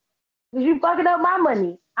 Because you fucking up my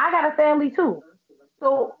money. I got a family too.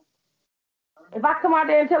 So, if I come out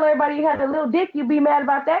there and tell everybody you had a little dick, you'd be mad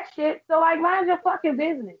about that shit. So, like, mind your fucking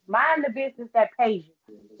business. Mind the business that pays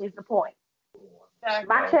you, is the point. Exactly.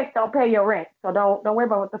 My checks don't pay your rent, so don't worry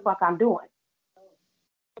about what the fuck I'm doing.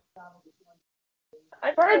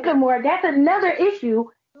 Furthermore, that's another issue.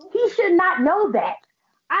 He should not know that.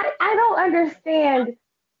 I don't understand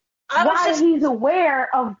why he's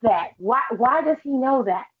aware of that. Why does he know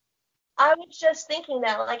that? I was just thinking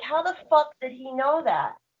that, like, how the fuck did he know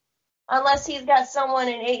that? Unless he's got someone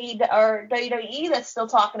in AE or WWE that's still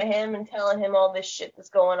talking to him and telling him all this shit that's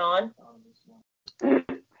going on.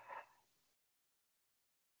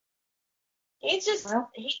 He's just,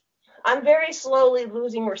 I'm very slowly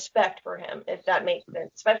losing respect for him, if that makes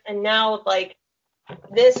sense. And now, like,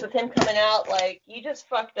 this with him coming out, like, you just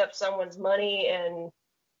fucked up someone's money and,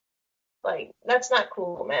 like, that's not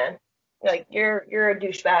cool, man. Like, you're a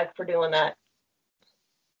douchebag for doing that.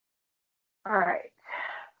 All right.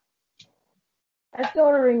 Let's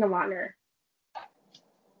go to Ring of Honor.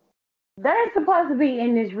 They're supposed to be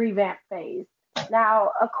in this revamp phase.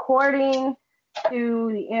 Now, according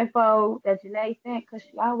to the info that Janae sent, because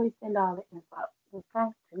she always send all the info.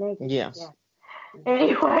 Okay? Janae, yes.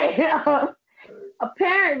 Anyway,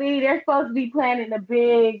 apparently they're supposed to be planning a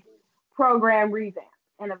big program revamp.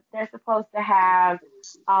 And they're supposed to have,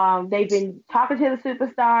 they've been talking to the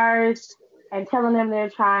superstars and telling them they're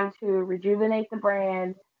trying to rejuvenate the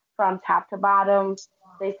brand from top to bottom.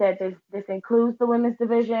 They said this includes the women's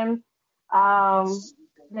division.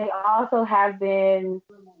 They also have been,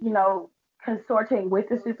 consorting with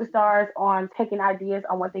the superstars on taking ideas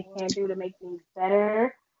on what they can do to make things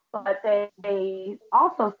better. But they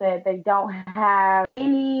also said they don't have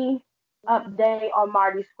any update on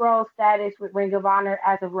Marty Scurll's status with Ring of Honor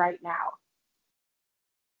as of right now.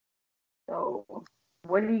 So,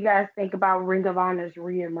 what do you guys think about Ring of Honor's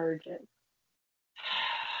reemergence?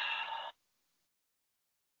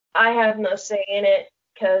 I have no say in it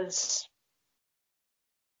because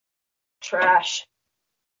trash.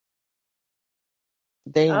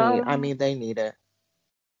 They need it.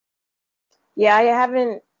 Yeah, I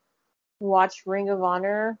haven't watched Ring of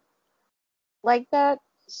Honor like that,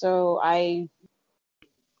 so I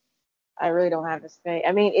really don't have to say.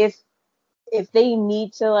 I mean, if they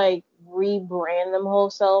need to like rebrand them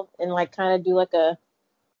wholesale and like kind of do like a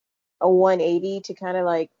 180 to kind of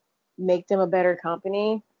like make them a better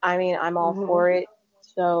company, I mean, I'm all for it.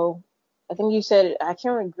 So I think you said, I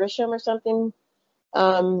can't remember, Grisham or something.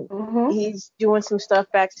 He's doing some stuff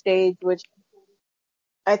backstage, which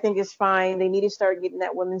I think is fine. They need to start getting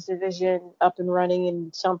that women's division up and running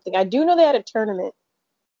and something. I do know they had a tournament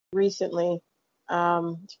recently. I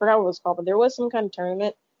forgot what it was called, but there was some kind of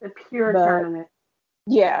tournament. The Pure tournament.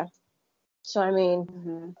 Yeah. So, I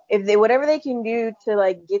mean, if they, whatever they can do to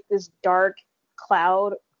like get this dark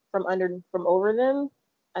cloud from over them,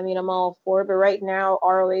 I mean, I'm all for it. But right now,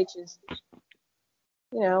 ROH is,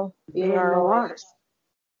 being ROH.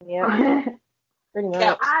 Yeah. Pretty much.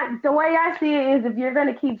 Yeah, the way I see it is if you're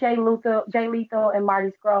going to keep Jay Lethal and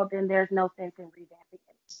Marty Scurll, then there's no sense in revamping it.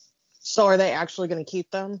 So are they actually going to keep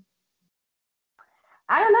them?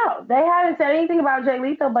 I don't know. They haven't said anything about Jay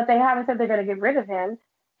Lethal, but they haven't said they're going to get rid of him.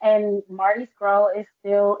 And Marty Scurll is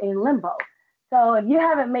still in limbo. So if you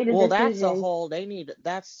haven't made a decision...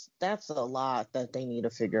 that's a lot that they need to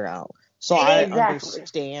figure out. So I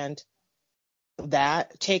understand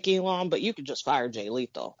that taking long, but you could just fire Jay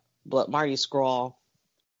Lethal. But Marty Scurll,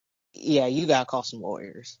 yeah, you got to call some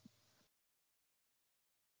lawyers.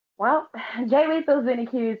 Well, Jay Lethal's been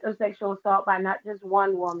accused of sexual assault by not just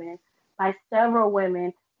one woman, by several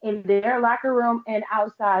women in their locker room and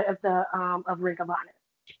outside of the of Ring of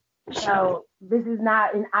Honor. So this is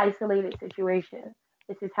not an isolated situation.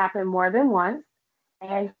 This has happened more than once,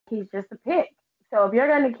 and he's just a pig. So if you're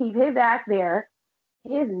going to keep his ass there,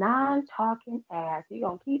 his non-talking ass, you're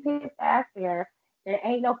going to keep his ass there. There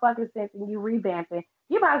ain't no fucking sense in you revamping.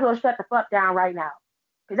 You might as well shut the fuck down right now.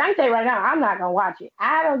 Because I can say right now, I'm not going to watch it.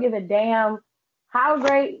 I don't give a damn how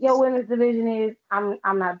great your women's division is. I'm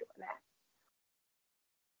not doing that.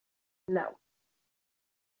 No.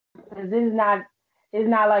 Because this is not, it's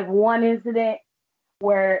not like one incident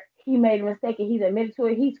where he made a mistake and he's admitted to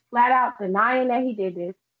it. He's flat out denying that he did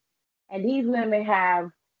this. And these women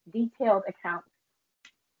have detailed accounts.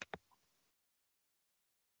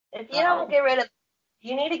 If you don't get rid of,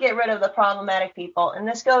 you need to get rid of the problematic people. And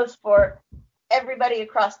this goes for everybody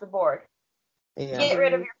across the board. Yeah. Get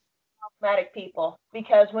rid of your problematic people.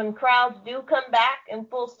 Because when crowds do come back in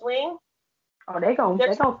full swing, they gonna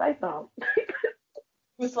say something.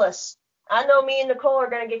 Ruthless. I know me and Nicole are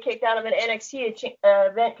going to get kicked out of an NXT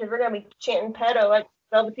event because we're going to be chanting pedo like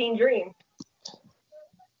Velveteen Dream.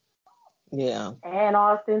 Yeah. And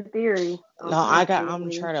Austin Theory. No, I'm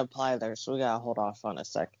trying to apply there, so we gotta hold off on a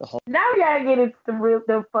sec. Now we gotta get into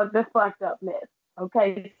the fucked upness.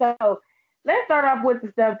 Okay, so let's start off with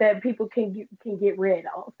the stuff that people can get rid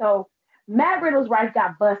of. So Matt Riddle's wife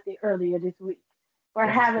got busted earlier this week for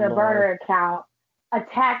having a burner account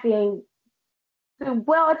attacking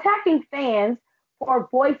fans for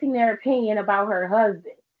voicing their opinion about her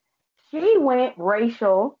husband. She went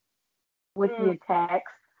racial with the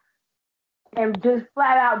attacks and just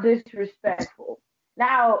flat out disrespectful.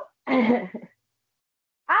 Now, I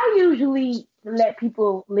usually let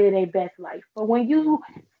people live their best life, but when you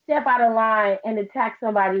step out of line and attack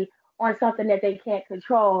somebody on something that they can't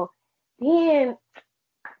control, then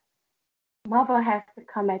mother has to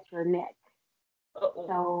come at your neck. Uh-oh.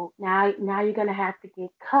 So now you're gonna have to get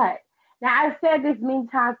cut. Now I've said this many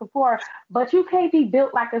times before, but you can't be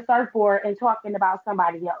built like a surfboard and talking about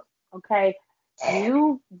somebody else. Okay,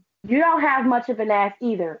 you don't have much of an ass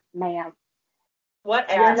either, ma'am. What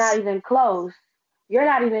ass? You're not even close. You're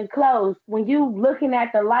not even close. When you looking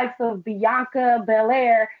at the likes of Bianca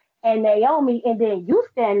Belair and Naomi, and then you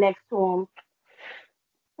stand next to them,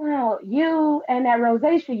 well, you and that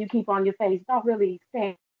rosacea you keep on your face don't really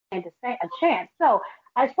stand a chance. So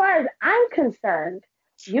as far as I'm concerned,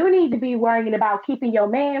 you need to be worrying about keeping your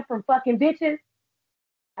man from fucking bitches,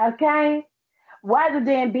 okay? Rather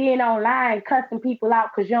than being online cussing people out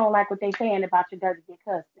because you don't like what they saying about your dirty dick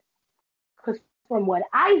husband. Because from what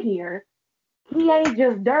I hear, he ain't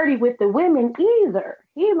just dirty with the women either.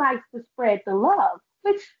 He likes to spread the love.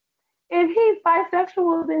 Which, if he's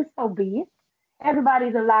bisexual, then so be it.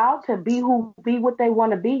 Everybody's allowed to be what they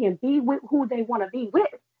want to be and be with who they want to be with.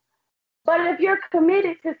 But if you're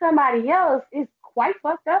committed to somebody else, it's quite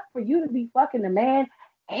fucked up for you to be fucking a man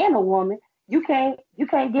and a woman. You can't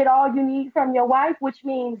get all you need from your wife, which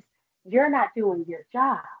means you're not doing your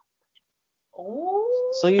job.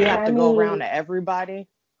 Ooh. So you have to go around to everybody?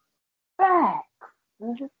 Facts.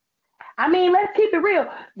 Mm-hmm. I mean, let's keep it real.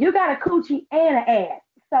 You got a coochie and an ass.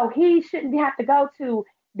 So he shouldn't have to go to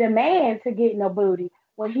the man to get no booty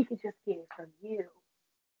when he could just get it from you.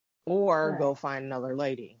 Or go find another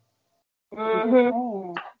lady.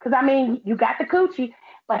 Mm-hmm. Because, I mean, you got the coochie,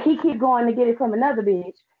 but he keep going to get it from another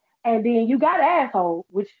bitch. And then you got an asshole,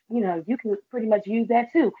 which, you can pretty much use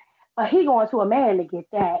that too. But he going to a man to get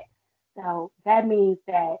that. So that means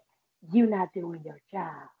that you're not doing your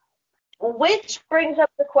job. Which brings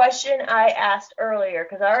up the question I asked earlier,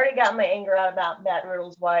 because I already got my anger out about Matt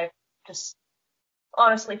Riddle's wife. Just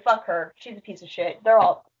honestly, fuck her. She's a piece of shit. They're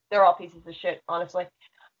all pieces of shit, honestly.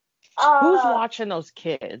 Who's watching those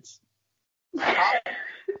kids?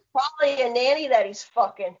 Probably a nanny that he's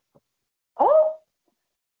fucking. Oh,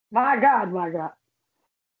 my God.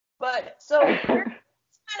 But so this kind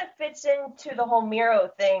of fits into the whole Miro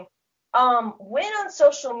thing. When on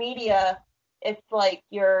social media, if like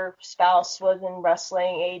your spouse was in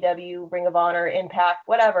wrestling, AEW, Ring of Honor, Impact,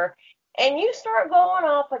 whatever, and you start going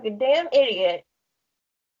off like a damn idiot,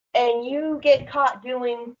 and you get caught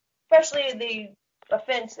doing, especially the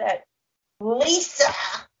offense that Lisa,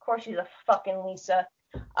 of course she's a fucking Lisa,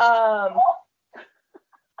 they're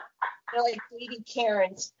like baby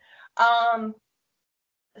Karens.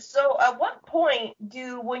 So at what point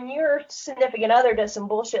when your significant other does some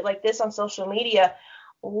bullshit like this on social media,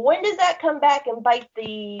 when does that come back and bite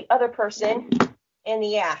the other person in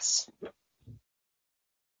the ass?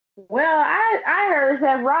 Well, I heard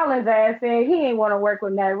Seth Rollins ass say he ain't want to work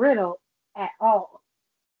with Matt Riddle at all.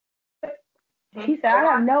 He said, I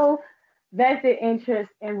have no vested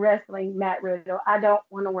interest in wrestling Matt Riddle. I don't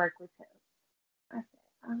want to work with him. I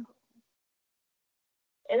said,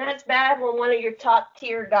 And that's bad when one of your top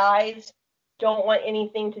tier guys don't want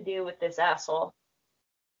anything to do with this asshole.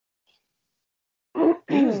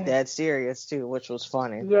 He was dead serious too, which was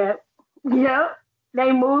funny. Yep.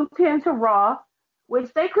 They moved him to Raw,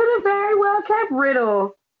 which they could have very well kept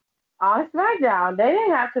Riddle on SmackDown. They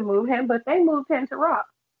didn't have to move him, but they moved him to Raw.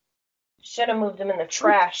 Should have moved him in the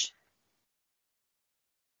trash.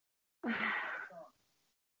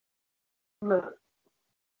 Look,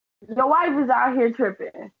 your wife is out here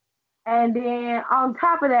tripping. And then on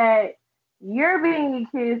top of that, you're being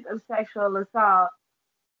accused of sexual assault,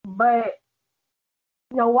 but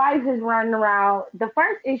your wife is running around. The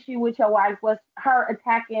first issue with your wife was her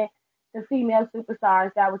attacking the female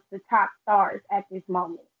superstars that was the top stars at this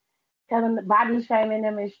moment. Telling them, body shaming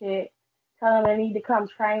them and shit. Telling them they need to come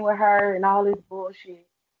train with her and all this bullshit.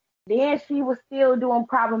 Then she was still doing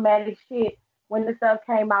problematic shit when the stuff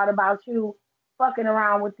came out about you fucking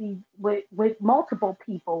around with multiple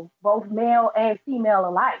people, both male and female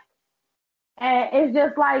alike. And it's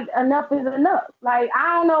just like enough is enough. Like,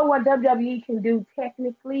 I don't know what WWE can do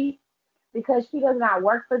technically because she does not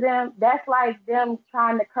work for them. That's like them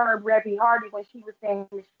trying to curb Reby Hardy when she was saying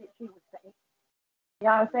the shit she was saying. You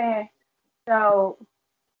know what I'm saying? So,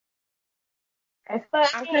 as far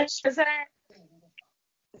as I'm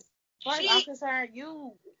concerned,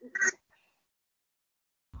 you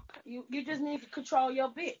just need to control your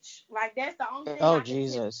bitch. Like, that's the only thing. Oh,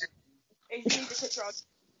 Jesus. Is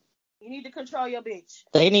you need to control your bitch.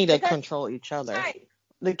 They need to control each other. Right.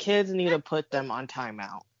 The kids need to put them on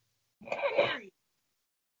timeout. That's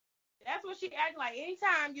what she acts like.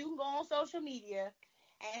 Anytime you can go on social media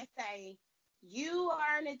and say, you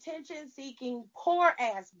are an attention-seeking,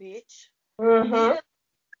 poor-ass bitch. Mm-hmm.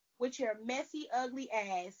 With your messy, ugly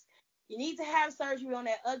ass. You need to have surgery on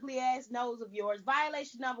that ugly-ass nose of yours.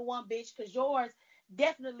 Violation number 1, bitch, because yours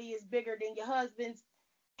definitely is bigger than your husband's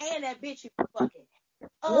and that bitch you fucking.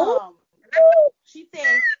 She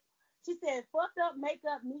said, fucked up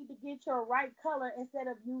makeup need to get your right color instead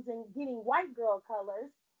of getting white girl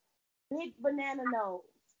colors. Big banana nose.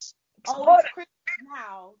 Oh, it's Christmas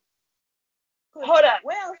now. Hold up.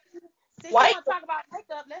 Well, since you want to talk about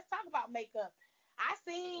makeup, let's talk about makeup. I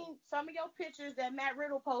seen some of your pictures that Matt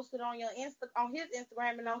Riddle posted on on his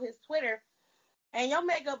Instagram and on his Twitter, and your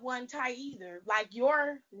makeup wasn't tight either. Like,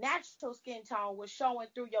 your natural skin tone was showing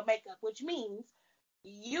through your makeup, which means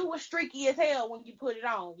you were streaky as hell when you put it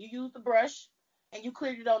on. You used the brush, and you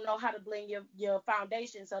clearly don't know how to blend your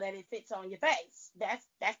foundation so that it fits on your face. That's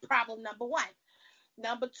problem number 1.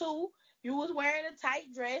 Number 2, you was wearing a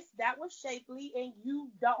tight dress that was shapely, and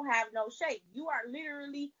you don't have no shape. You are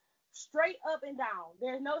literally straight up and down.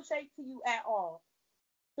 There's no shape to you at all.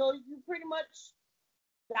 So you pretty much,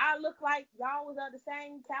 y'all look like y'all was of the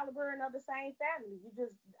same caliber and of the same family. You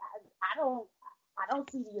just, I don't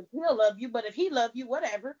see the appeal of you, but if he love you,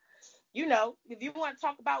 whatever. You know, if you want to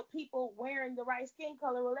talk about people wearing the right skin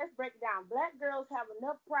color, well, let's break it down. Black girls have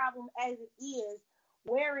enough problem as it is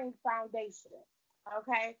wearing foundation,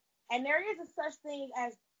 okay? And there is a such thing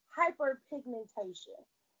as hyperpigmentation.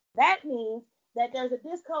 That means that there's a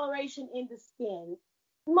discoloration in the skin.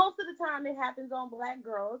 Most of the time it happens on black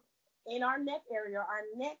girls in our neck area. Our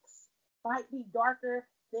necks might be darker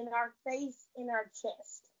than our face and our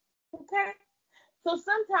chest. Okay? So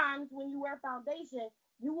sometimes when you wear foundation,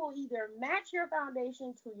 you will either match your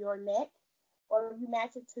foundation to your neck or you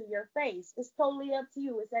match it to your face. It's totally up to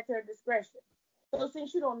you. It's at your discretion. So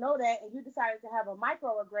since you don't know that and you decided to have a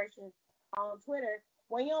microaggression on Twitter,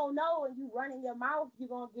 when you don't know and you run in your mouth, you're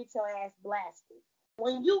going to get your ass blasted.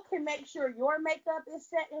 When you can make sure your makeup is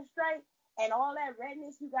set and straight and all that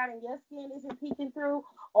redness you got in your skin isn't peeking through,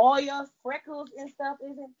 all your freckles and stuff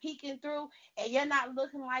isn't peeking through, and you're not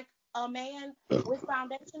looking like a man with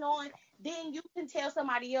foundation on, then you can tell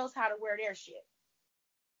somebody else how to wear their shit.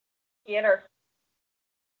 Get her.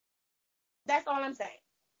 That's all I'm saying.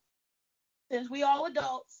 Since we all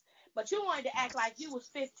adults, but you wanted to act like you was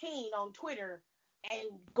 15 on Twitter and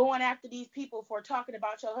going after these people for talking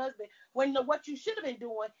about your husband, when what you should have been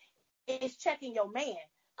doing is checking your man,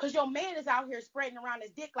 because your man is out here spreading around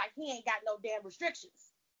his dick like he ain't got no damn restrictions.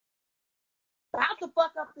 About to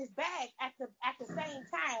fuck up his bag at the same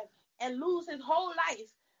time and lose his whole life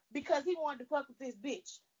because he wanted to fuck with this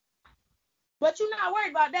bitch. But you're not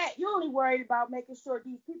worried about that. You're only worried about making sure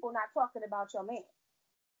these people not talking about your man.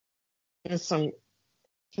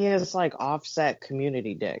 He has like offset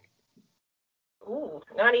community dick. Ooh,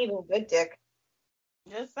 not even good dick.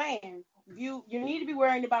 Just saying, you need to be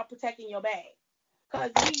worrying about protecting your bag,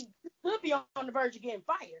 because he could be on the verge of getting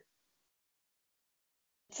fired.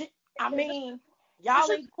 I mean, y'all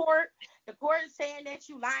in court. The court is saying that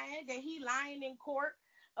you lying, that he lying in court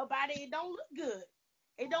about it. It don't look good.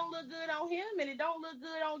 It don't look good on him, and it don't look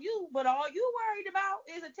good on you. But all you worried about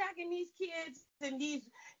is attacking these kids and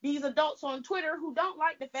these adults on Twitter who don't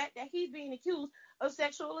like the fact that he's being accused of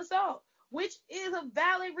sexual assault, which is a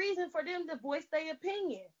valid reason for them to voice their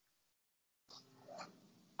opinion.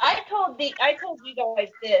 I told you guys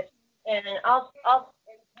this, and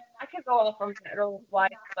I could go off on that girl's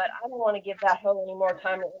wife, but I don't want to give that hoe any more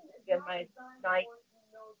time in my night.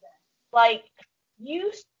 Like,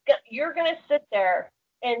 you're gonna sit there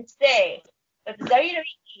and say that the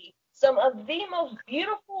WWE, some of the most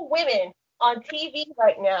beautiful women on TV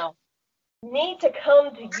right now, need to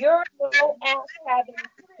come to your little ass having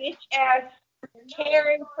bitch ass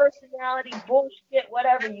Karen personality bullshit,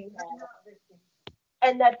 whatever you have,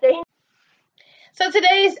 and that they. So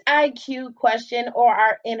today's IQ question, or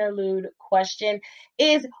our interlude question,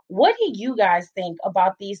 is what do you guys think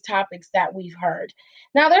about these topics that we've heard?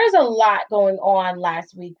 Now, there's a lot going on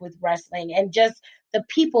last week with wrestling and just the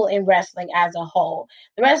people in wrestling as a whole.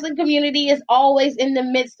 The wrestling community is always in the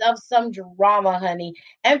midst of some drama, honey.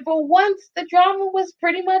 And for once, the drama was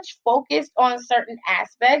pretty much focused on certain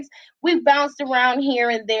aspects. We bounced around here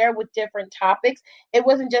and there with different topics. It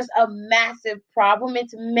wasn't just a massive problem.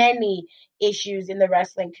 It's many issues in the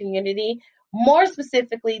wrestling community, more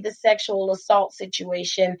specifically the sexual assault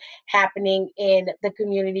situation happening in the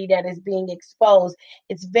community that is being exposed.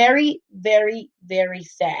 It's very, very, very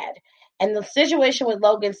sad. And the situation with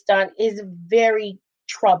Logan Stunt is very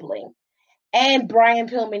troubling. And Brian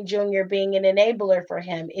Pillman Jr. being an enabler for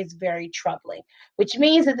him is very troubling, which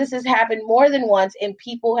means that this has happened more than once and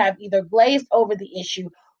people have either glazed over the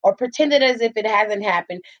issue or pretended as if it hasn't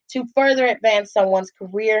happened to further advance someone's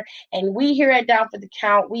career. And we here at Down for the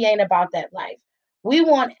Count, we ain't about that life. We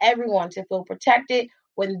want everyone to feel protected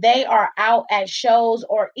when they are out at shows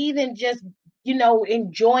or even just,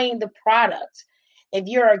 enjoying the product. If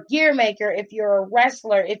you're a gear maker, if you're a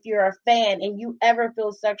wrestler, if you're a fan, and you ever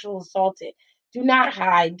feel sexual assaulted, do not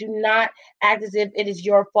hide. Do not act as if it is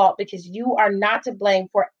your fault, because you are not to blame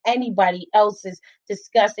for anybody else's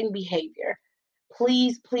disgusting behavior.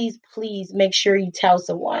 Please, please, please make sure you tell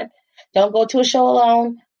someone. Don't go to a show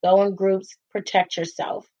alone. Go in groups. Protect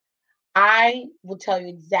yourself. I will tell you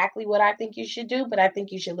exactly what I think you should do, but I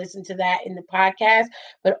think you should listen to that in the podcast.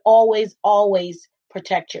 But always, always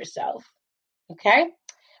protect yourself. Okay?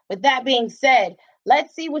 With that being said,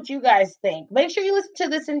 let's see what you guys think. Make sure you listen to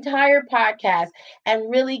this entire podcast and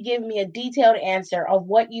really give me a detailed answer of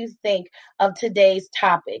what you think of today's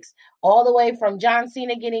topics. All the way from John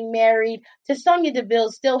Cena getting married to Sonya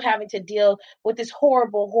Deville still having to deal with this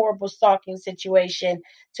horrible, horrible stalking situation,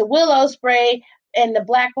 to Will Ospreay and the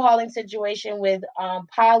blackballing situation with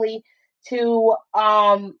Polly, to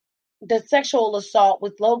the sexual assault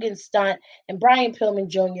with Logan Stunt and Brian Pillman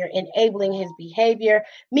Jr. enabling his behavior,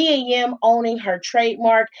 Mia Yim owning her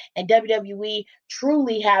trademark, and WWE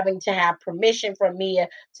truly having to have permission from Mia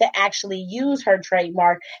to actually use her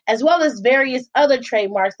trademark, as well as various other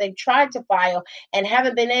trademarks they've tried to file and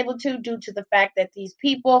haven't been able to due to the fact that these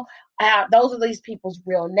people, those are these people's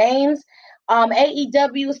real names.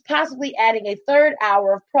 AEW is possibly adding a third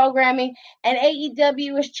hour of programming, and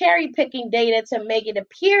AEW is cherry picking data to make it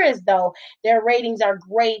appear as though their ratings are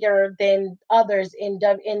greater than others in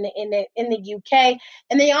the UK,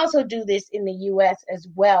 and they also do this in the US as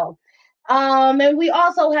well. And we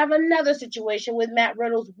also have another situation with Matt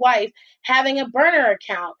Riddle's wife having a burner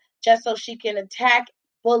account just so she can attack,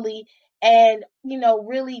 bully, and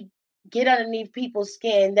really get underneath people's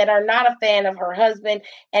skin that are not a fan of her husband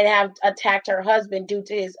and have attacked her husband due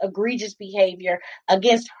to his egregious behavior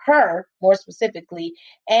against her, more specifically,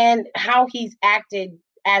 and how he's acted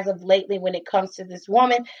as of lately when it comes to this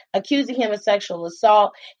woman, accusing him of sexual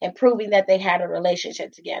assault and proving that they had a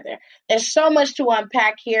relationship together. There's so much to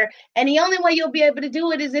unpack here, and the only way you'll be able to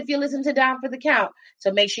do it is if you listen to Down for the Count.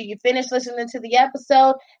 So make sure you finish listening to the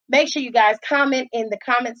episode. Make sure you guys comment in the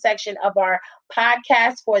comment section of our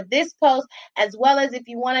podcast for this post, as well as if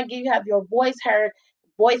you want to have your voice heard,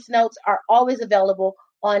 voice notes are always available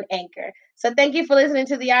on Anchor. So thank you for listening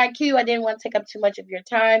to the IQ. I didn't want to take up too much of your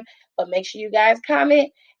time, but make sure you guys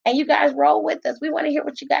comment and you guys roll with us. We want to hear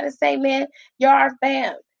what you got to say, man. You're our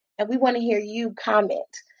fam, and we want to hear you comment.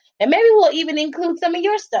 And maybe we'll even include some of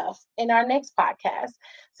your stuff in our next podcast.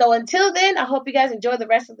 So until then, I hope you guys enjoy the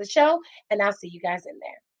rest of the show, and I'll see you guys in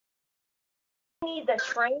there. Need to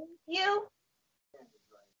train you?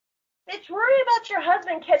 Bitch, worry about your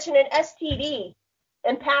husband catching an STD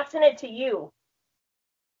and passing it to you.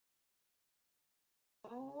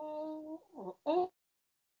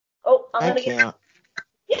 Oh, I'm gonna get.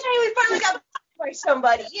 Yay, we finally got blocked by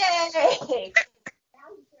somebody. Yay!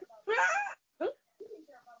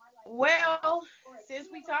 Well, since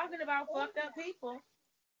we talking about fucked up people,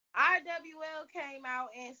 IWL came out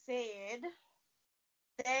and said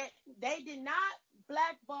that they did not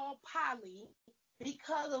blackball Polly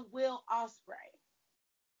because of Will Ospreay.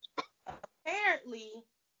 Apparently,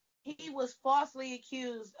 he was falsely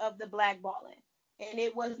accused of the blackballing, and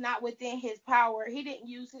it was not within his power. He didn't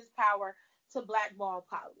use his power to blackball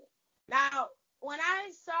Polly. Now, when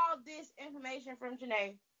I saw this information from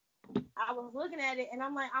Janae, I was looking at it, and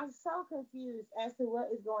I'm like, I'm so confused as to what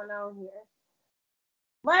is going on here.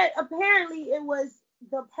 But apparently, it was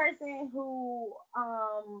the person who,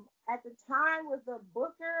 at the time, was the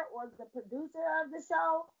booker or the producer of the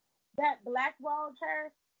show that blackballed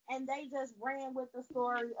her, and they just ran with the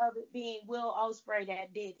story of it being Will Ospreay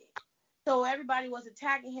that did it. So everybody was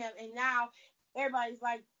attacking him, and now everybody's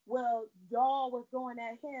like, well, y'all was going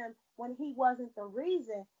at him when he wasn't the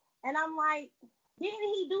reason. And I'm like,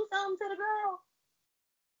 didn't he do something to the girl?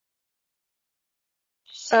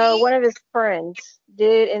 One of his friends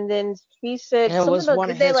did, and then he said It was one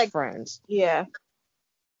of his friends. Yeah.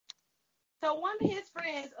 So one of his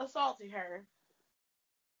friends assaulted her.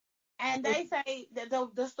 And they say that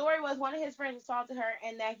the story was one of his friends assaulted her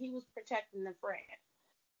and that he was protecting the friend.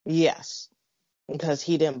 Yes. Because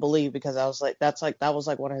he didn't believe, because I was like, that was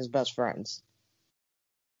like one of his best friends.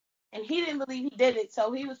 And he didn't believe he did it,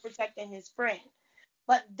 so he was protecting his friend.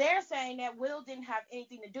 But they're saying that Will didn't have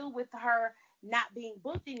anything to do with her not being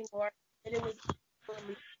booked anymore, that it was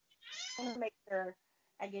really. I want to make sure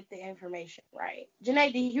I get the information right.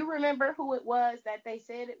 Janae, do you remember who it was that they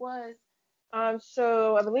said it was?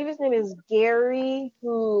 So I believe his name is Gary,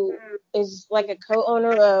 who is like a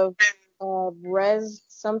co-owner of Res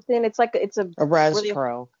something. It's a Res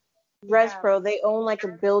Pro. Res Pro. They own like a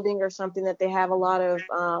building or something that they have a lot of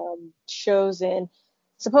shows in.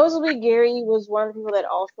 Supposedly Gary was one of the people that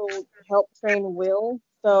also helped train Will,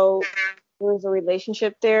 so there was a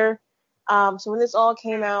relationship there. So when this all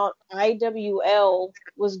came out, IWL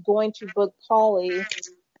was going to book Paulie,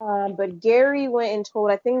 but Gary went and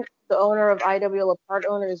told, I think the owner of IWL, a part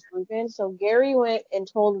owner, is Ruben. So Gary went and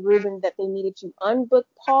told Ruben that they needed to unbook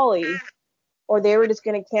Paulie, or they were just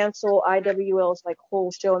going to cancel IWL's like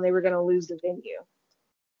whole show and they were going to lose the venue.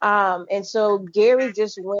 And so Gary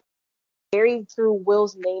threw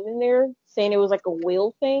Will's name in there, saying it was like a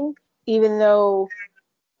Will thing, even though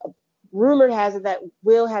rumor has it that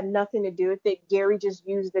Will had nothing to do with it. Gary just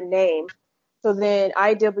used the name. So then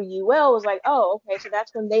IWL was like, oh, okay. So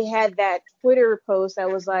that's when they had that Twitter post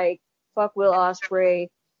that was like, fuck Will Ospreay.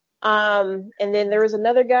 And then there was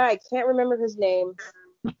another guy, I can't remember his name.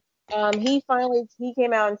 He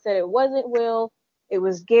came out and said it wasn't Will, it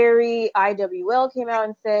was Gary. IWL came out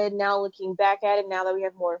and said, now looking back at it, now that we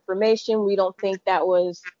have more information, we don't think that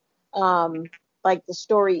was like the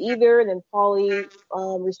story either. And then Paulie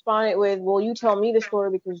responded with, well, you tell me the story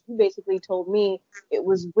because you basically told me it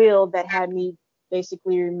was Will that had me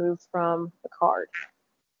basically removed from the card.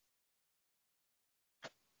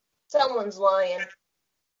 Someone's lying.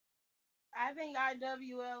 I think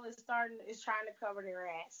IWL is trying to cover their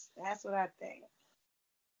ass. That's what I think.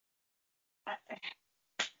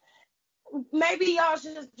 Maybe y'all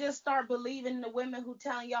should just start believing the women who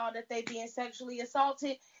telling y'all that they being sexually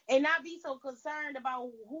assaulted and not be so concerned about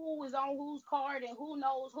who is on whose card and who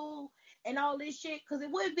knows who and all this shit, because it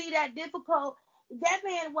wouldn't be that difficult. That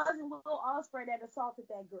man wasn't Will Ospreay that assaulted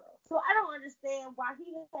that girl. So I don't understand why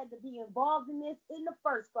he had to be involved in this in the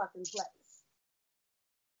first fucking place.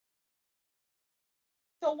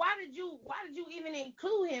 So why did you even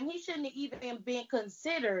include him? He shouldn't have even been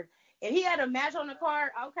considered. If he had a match on the card,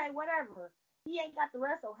 okay, whatever. He ain't got to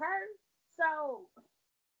wrestle her. So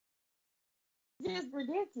just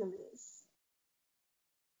ridiculous.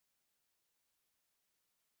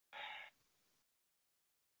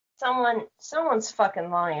 Someone's fucking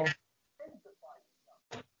lying.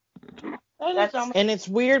 And it's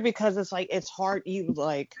weird because it's like, it's hard,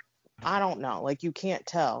 I don't know, like you can't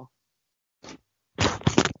tell.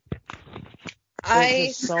 There's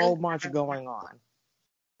just so much going on.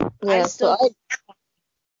 Yeah, so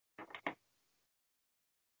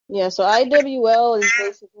IWL is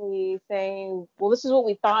basically saying, well, this is what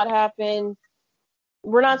we thought happened.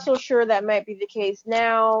 We're not so sure that might be the case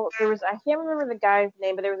now. I can't remember the guy's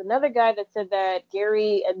name, but there was another guy that said that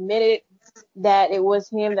Gary admitted that it was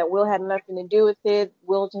him, that Will had nothing to do with it.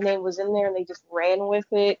 Will's name was in there and they just ran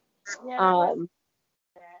with it. Yeah, I don't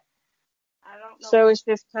know. So it's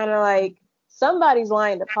just kind of like somebody's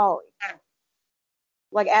lying to Paulie.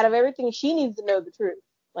 Like, out of everything, she needs to know the truth.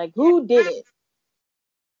 Like, who did it?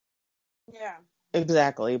 Yeah.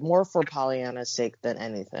 Exactly. More for Pollyanna's sake than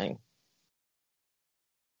anything.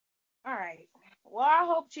 All right. Well, I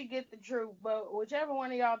hope she get the truth, but whichever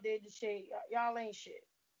one of y'all did the shit, y'all ain't shit.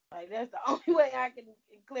 Like, that's the only way I can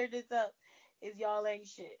clear this up is y'all ain't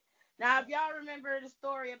shit. Now, if y'all remember the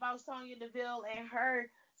story about Sonya Deville and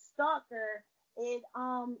her stalker,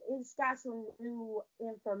 it's got some new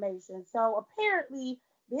information. So apparently,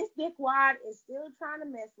 this dickwad is still trying to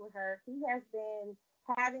mess with her. He has been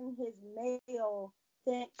having his mail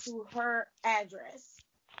sent to her address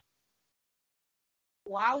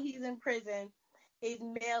while he's in prison. His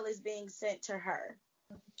mail is being sent to her.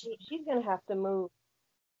 She's gonna have to move.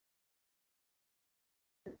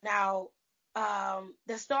 Now,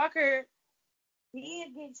 the stalker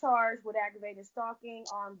did get charged with aggravated stalking,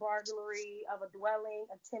 armed burglary of a dwelling,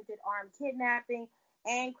 attempted armed kidnapping,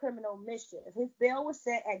 and criminal mischief. His bail was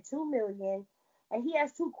set at $2 million, and he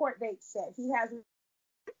has 2 court dates set. He has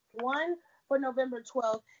one for November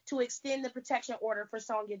 12th to extend the protection order for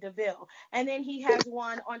Sonya Deville, and then he has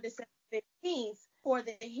one on December 15th for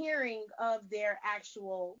the hearing of their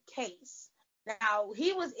actual case. Now,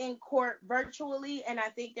 he was in court virtually, and I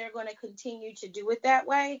think they're going to continue to do it that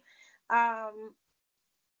way. I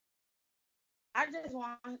just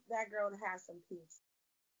want that girl to have some peace.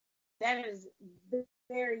 That is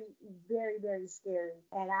very, very, very scary.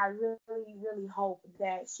 And I really, really hope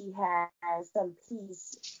that she has some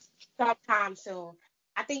peace sometime soon.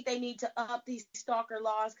 I think they need to up these stalker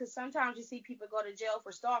laws because sometimes you see people go to jail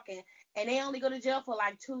for stalking and they only go to jail for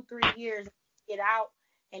like 2-3 years, get out,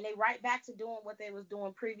 and they right back to doing what they was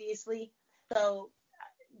doing previously. So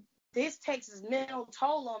this takes a mental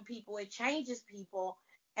toll on people. It changes people.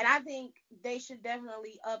 And I think they should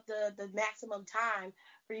definitely up the maximum time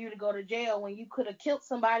for you to go to jail when you could have killed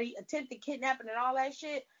somebody, attempted kidnapping and all that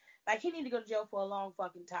shit. Like, he need to go to jail for a long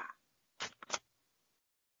fucking time.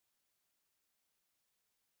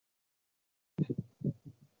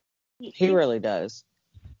 He really does.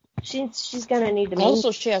 She's gonna need to move.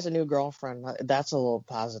 Also, she has a new girlfriend. That's a little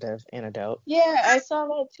positive antidote. Yeah, I saw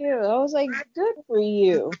that too. I was like, good for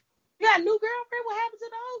you. You got a new girlfriend? What happened to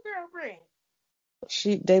the old girlfriend?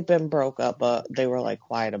 They've been broke up, but they were like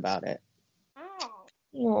quiet about it. Oh,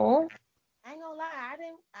 Aw. I ain't gonna lie, I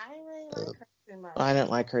didn't really like her too much. I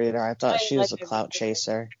didn't like her either. I I thought didn't she was like a it clout either.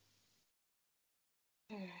 chaser.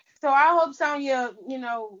 So I hope Sonya,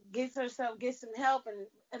 gets some help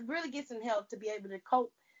and really get some help to be able to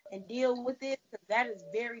cope and deal with it, because that is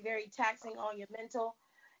very, very taxing on your mental.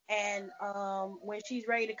 And when she's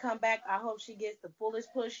ready to come back, I hope she gets the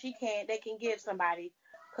fullest push they can give somebody,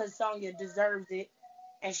 because Sonya deserves it.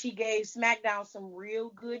 And she gave SmackDown some real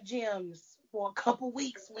good gems for a couple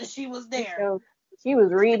weeks when she was there. So she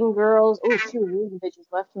was reading girls. Oh, she was reading bitches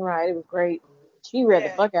left and right. It was great. She read the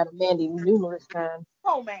Yeah, fuck out of Mandy numerous times.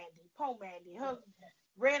 poor Mandy. Her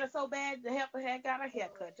read her so bad the helper had got her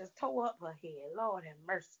haircut, just tore up her head. Lord have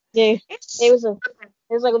mercy. Yeah, It's it was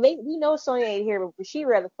like we know Sonya ain't here, but she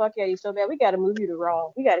read the fuck out of you so bad. We got to move you to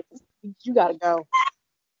Raw. You got to go.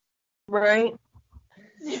 Right.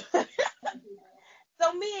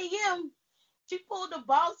 So me and Yim, she pulled the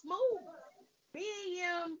boss move. Me and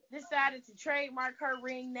Yim decided to trademark her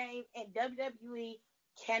ring name, and WWE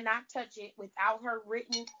cannot touch it without her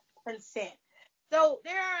written consent. So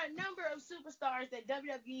there are a number of superstars that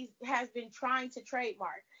WWE has been trying to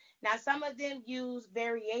trademark. Now, some of them use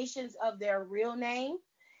variations of their real name,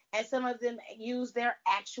 and some of them use their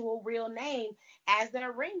actual real name as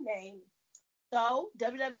their ring name. So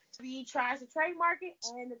WWE tries to trademark it,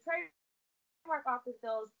 and the trademark office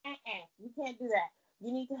goes, you can't do that.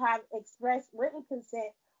 You need to have express written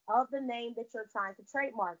consent of the name that you're trying to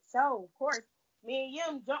trademark. So, of course, me and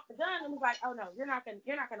Yim jumped the gun and was like, oh no, you're not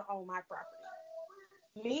gonna own my property.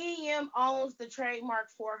 Me and Yim owns the trademark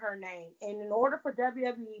for her name, and in order for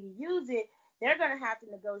WWE to use it, they're gonna have to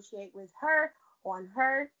negotiate with her on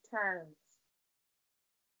her terms.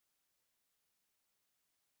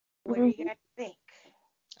 What do you guys think?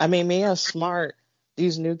 I mean, Mia's smart.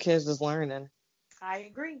 These new kids is learning. I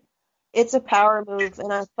agree. It's a power move,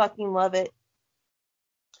 and I fucking love it.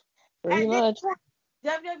 Pretty At this much. point,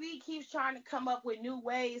 WWE keeps trying to come up with new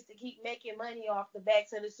ways to keep making money off the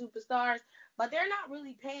backs of the superstars, but they're not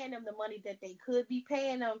really paying them the money that they could be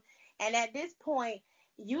paying them. And at this point,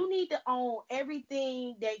 you need to own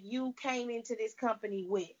everything that you came into this company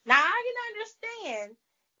with. Now, I can understand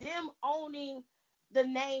them owning the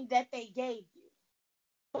name that they gave you.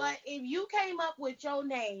 But if you came up with your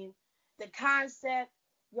name, the concept,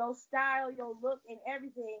 your style, your look, and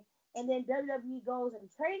everything, and then WWE goes and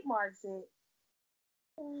trademarks it,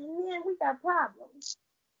 man, we got problems.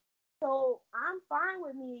 So I'm fine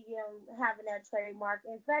with me again having that trademark.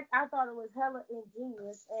 In fact, I thought it was hella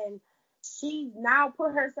ingenious, and she now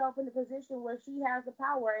put herself in a position where she has the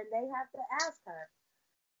power, and they have to ask her.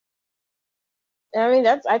 I mean,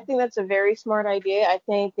 I think that's a very smart idea. I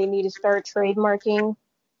think they need to start trademarking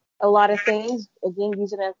a lot of things, again,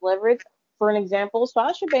 using it as leverage. For an example,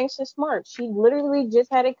 Sasha Banks is smart. She literally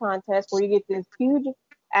just had a contest where you get this huge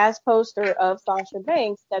ass poster of Sasha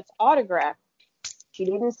Banks that's autographed. She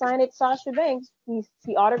didn't sign it Sasha Banks.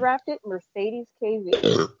 She autographed it Mercedes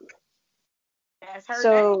KV. That's her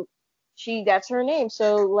So that's her name.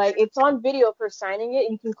 So like it's on video of her signing it.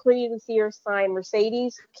 You can clearly see her sign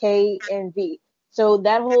Mercedes K and V. So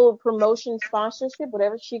that whole promotion sponsorship,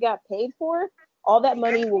 whatever she got paid for, all that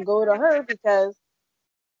money will go to her because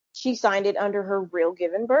she signed it under her real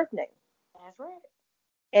given birth name. That's right.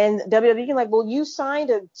 And WWE can like, well, you signed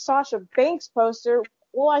a Sasha Banks poster.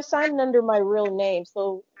 Well, I signed it under my real name,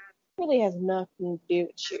 so it really has nothing to do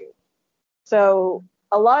with you. So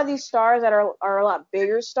a lot of these stars that are a lot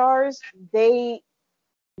bigger stars, they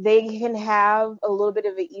can have a little bit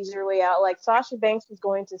of an easier way out. Like Sasha Banks is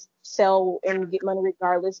going to sell and get money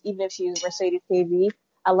regardless, even if she's Mercedes KV.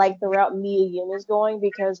 I like the route Mia Yim is going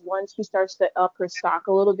because once she starts to up her stock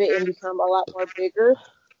a little bit and become a lot more bigger,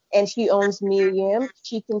 and she owns Mia Yim,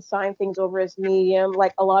 she can sign things over as Mia Yim.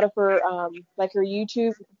 Like a lot of her, like her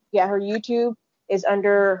YouTube, her YouTube is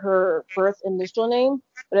under her birth initial name.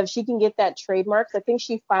 But if she can get that trademark, I think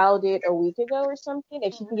she filed it a week ago or something.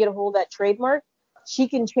 If she can get a hold of that trademark, she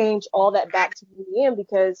can change all that back to Mia Yim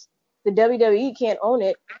because the WWE can't own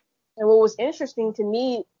it. And what was interesting to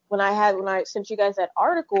me when I sent you guys that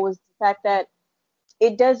article was the fact that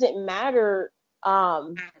it doesn't matter.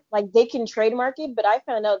 Like they can trademark it, but I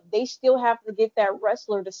found out they still have to get that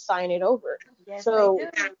wrestler to sign it over. Yes, So, they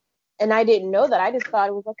do. and I didn't know that. I just thought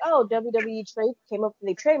it was like, oh, WWE came up and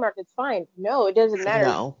they trademarked. It's fine. No, it doesn't matter.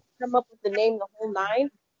 No. Come up with the name, the whole nine,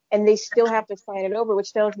 and they still have to sign it over,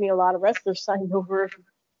 which tells me a lot of wrestlers signed over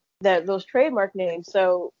those trademark names.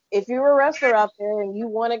 So if you're a wrestler out there and you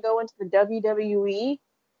want to go into the WWE,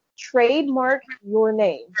 trademark your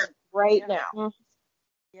name right now.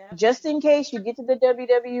 Yeah. Just in case you get to the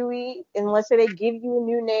WWE, and let's say they give you a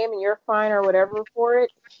new name and you're fine or whatever for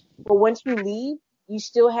it, but once you leave, you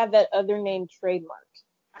still have that other name trademarked.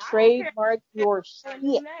 Trademark your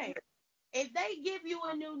shit. If they give you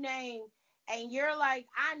a new name and you're like,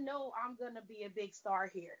 I know I'm going to be a big star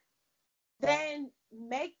here, then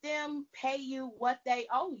make them pay you what they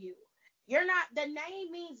owe you. The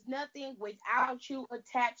name means nothing without you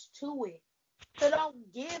attached to it. So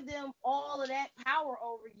don't give them all of that power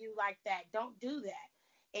over you like that. Don't do that.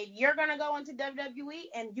 If you're going to go into WWE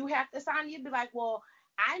and you have to sign, you'd be like, well,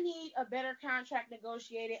 I need a better contract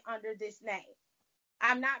negotiated under this name.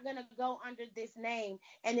 I'm not going to go under this name,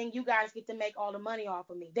 and then you guys get to make all the money off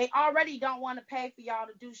of me. They already don't want to pay for y'all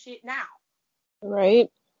to do shit now. Right.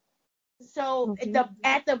 So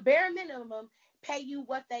at the bare minimum, pay you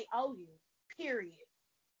what they owe you, period.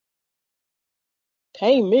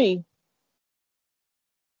 Pay me.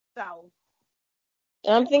 So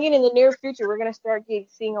I'm thinking in the near future, we're going to start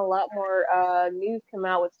seeing a lot more news come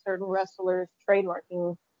out with certain wrestlers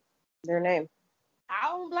trademarking their name. I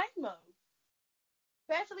don't blame them.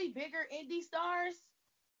 Especially bigger indie stars.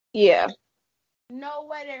 Yeah. No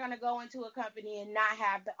way they're going to go into a company and not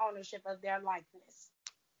have the ownership of their likeness.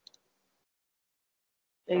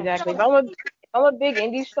 Exactly. If I'm a big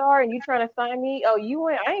indie star and you trying to sign me, I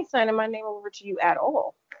ain't signing my name over to you at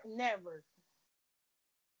all. Never.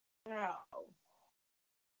 No.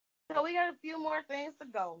 So we got a few more things to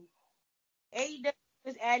go. AEW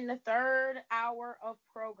is adding a third hour of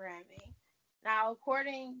programming. Now,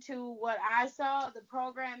 according to what I saw, the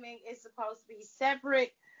programming is supposed to be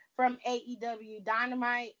separate from AEW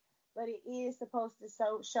Dynamite, but it is supposed to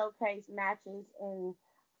showcase matches and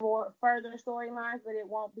for further storylines, but it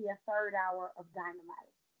won't be a third hour of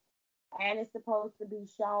Dynamite. And it's supposed to be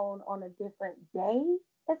shown on a different day.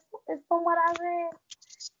 It's from what I read.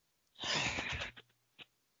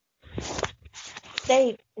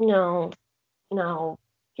 No.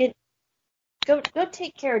 Go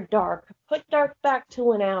take care of Dark. Put Dark back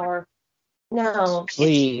to an hour. No.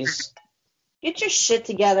 Please. Get your shit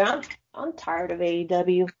together. I'm tired of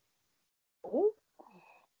AEW.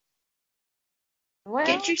 Well,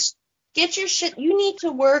 get your shit. You need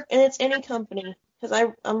to work, and it's any company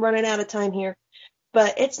because I'm running out of time here.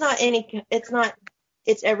 But it's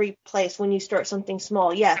every place when you start something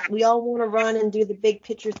small. Yeah, we all want to run and do the big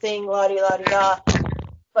picture thing, la-di-la-di-da.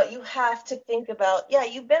 But you have to think about,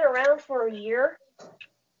 you've been around for a year,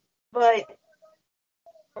 but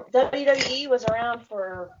WWE was around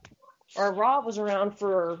or Raw was around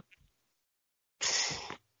for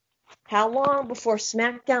how long before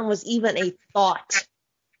SmackDown was even a thought?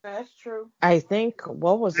 That's true. I think,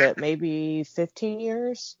 what was it? Maybe 15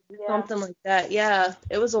 years? Yeah. Something like that. Yeah,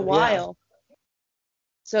 it was a Yeah. while.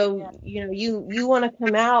 So, you want to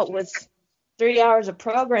come out with 3 hours of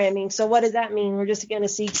programming. So what does that mean? We're just going to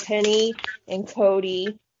see Kenny and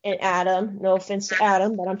Cody and Adam. No offense to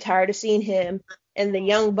Adam, but I'm tired of seeing him and the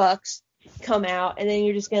Young Bucks come out. And then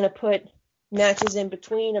you're just going to put matches in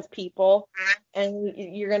between of people. And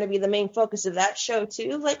you're going to be the main focus of that show,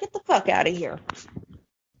 too. Like, get the fuck out of here.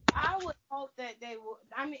 I would hope that they will.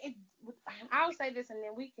 I mean, I'll say this, and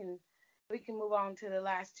then we can move on to the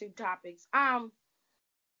last two topics.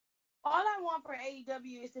 All I want for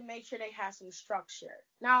AEW is to make sure they have some structure.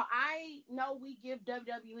 Now, I know we give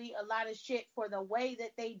WWE a lot of shit for the way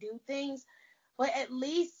that they do things, but at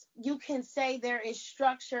least you can say there is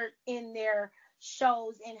structure in their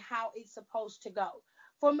shows and how it's supposed to go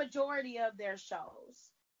for majority of their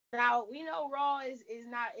shows. Now, we know Raw is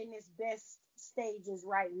not in its best stages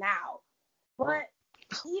right now, but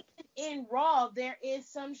even in Raw, there is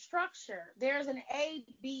some structure. There's an A,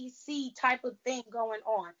 B, C type of thing going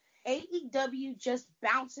on. AEW just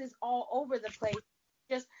bounces all over the place,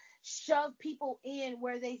 just shove people in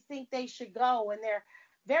where they think they should go, and they're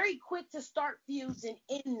very quick to start feuds and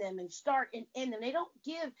end them and start and end them. They don't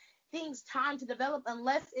give things time to develop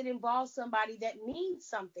unless it involves somebody that means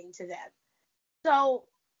something to them. So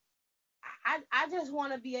I just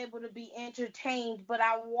want to be able to be entertained, but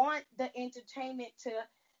I want the entertainment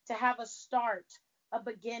to have a start, a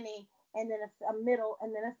beginning, and then a middle,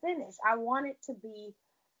 and then a finish. I want it to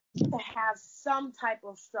have some type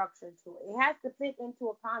of structure to it. It has to fit into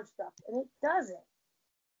a construct, and it doesn't.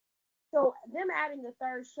 So them adding the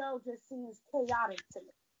third show just seems chaotic to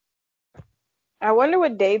me. I wonder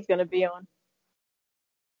what Dave's gonna be on.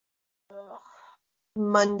 Ugh.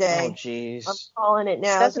 Monday. Oh, jeez. I'm calling it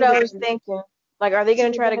now. That's what I was thinking. Like, are they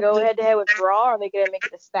gonna try to go head to head with Raw? Or are they gonna make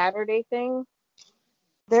it a Saturday thing?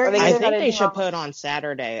 I think they should put on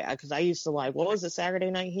Saturday, because I used to like, what was it, Saturday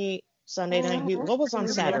Night Heat? Sunday Night Heat? What was on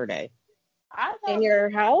Saturday? In your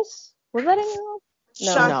house? Was that in your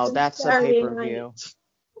house? No, that's a pay-per-view.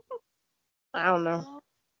 I don't know.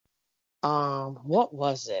 What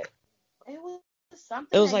was it? It was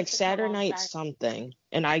something. It was like Saturday Night something,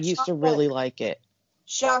 and I used to really like it.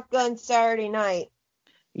 Shotgun Saturday Night.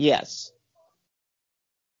 Yes.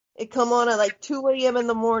 It come on at like 2 a.m. in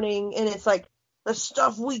the morning, and it's like the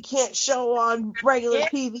stuff we can't show on regular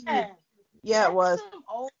TV. Yeah, it was. Some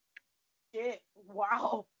old shit.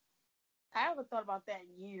 Wow. I haven't thought about that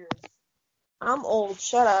in years. I'm old.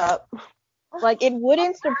 Shut up. Like, it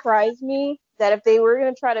wouldn't surprise me that if they were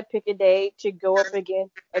going to try to pick a day to go up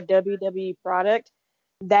against a WWE product,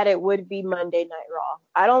 that it would be Monday Night Raw.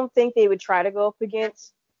 I don't think they would try to go up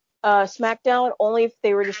against SmackDown, only if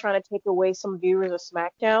they were just trying to take away some viewers of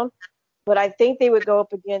SmackDown. But I think they would go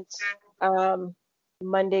up against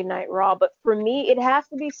Monday Night Raw. But for me, it has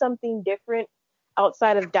to be something different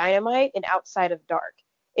outside of Dynamite and outside of Dark.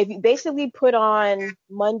 If you basically put on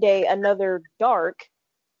Monday another Dark,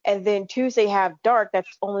 and then Tuesday have Dark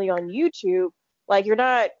that's only on YouTube, like you're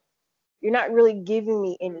not really giving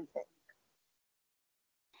me anything.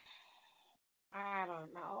 I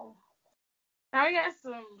don't know. Now we got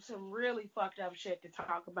some really fucked up shit to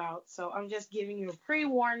talk about, so I'm just giving you a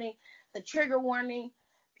pre-warning, the trigger warning.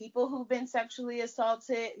 People who've been sexually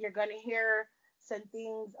assaulted, you're gonna hear some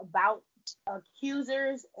things about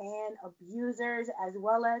accusers and abusers as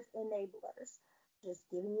well as enablers. Just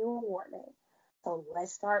giving you a warning. So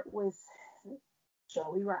let's start with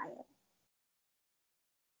Joey Ryan.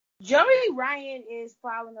 Joey Ryan is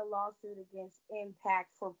filing a lawsuit against Impact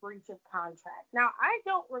for breach of contract. Now, I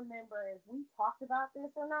don't remember if we talked about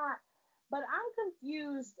this or not, but I'm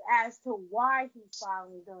confused as to why he's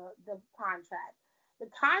filing the contract. The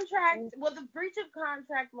contract, well, the breach of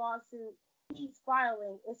contract lawsuit he's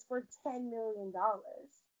filing is for $10 million.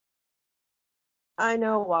 I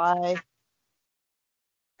know why.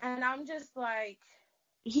 And I'm just like...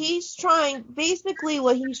 Basically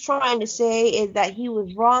what he's trying to say is that he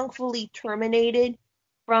was wrongfully terminated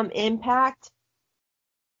from Impact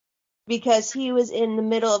because he was in the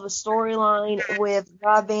middle of a storyline with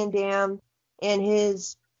Rob Van Dam and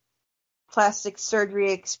his plastic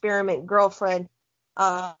surgery experiment girlfriend.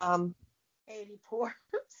 84.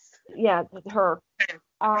 Yeah, her.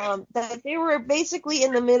 That they were basically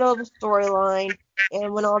in the middle of a storyline,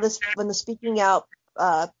 and when the speaking out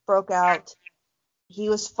broke out, he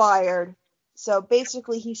was fired. So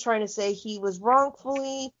basically, he's trying to say he was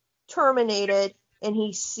wrongfully terminated, and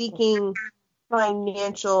he's seeking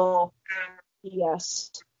financial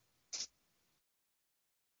yes.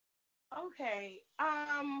 Okay.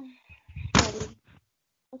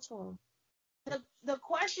 Which one? The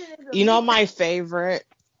question is, You know my favorite?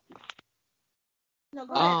 No,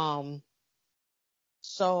 go ahead.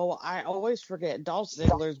 So I always forget Dolph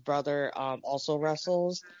Ziggler's brother also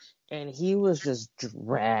wrestles, and he was just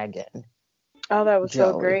dragging Oh, that was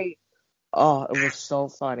so Joey. great. Oh, it was so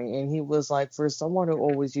funny. And he was like, for someone who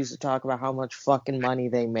always used to talk about how much fucking money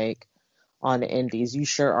they make on the indies, you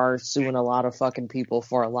sure are suing a lot of fucking people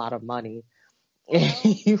for a lot of money. And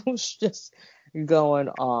he was just going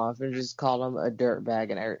off and just called him a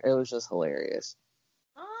dirtbag, and it was just hilarious.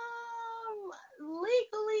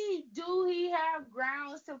 Legally, do he have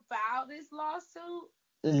grounds to file this lawsuit?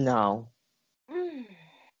 No.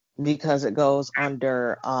 Because it goes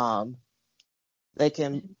under, they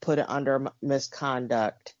can put it under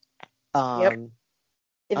misconduct. Yep. If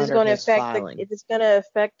it's Under going to his affect filing. if it's going to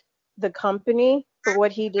affect the company for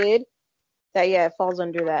what he did, it falls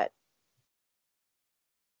under that.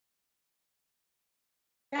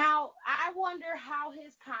 Now, I wonder how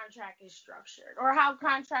his contract is structured, or how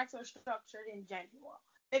contracts are structured in general.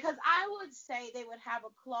 Because I would say they would have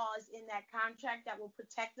a clause in that contract that will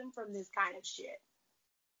protect them from this kind of shit.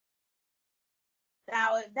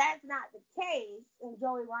 Now, if that's not the case, and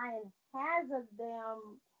Joey Ryan has a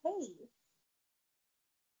damn case,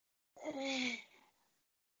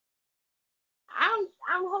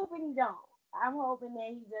 I'm hoping he don't. I'm hoping that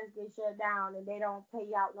he just gets shut down and they don't pay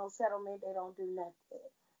out no settlement. They don't do nothing.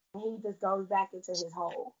 And he just goes back into his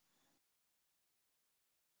hole.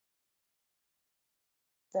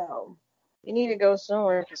 So You need to go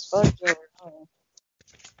somewhere because fuck Joey Ryan.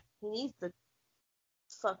 he needs to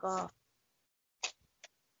fuck off.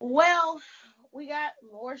 Well, we got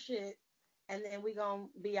more shit, and then we gonna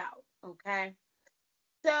be out, okay?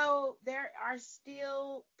 So there are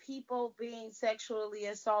still people being sexually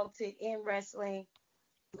assaulted in wrestling.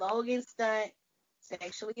 Logan Stunt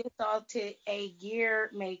sexually assaulted a gear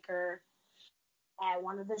maker at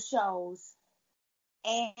one of the shows,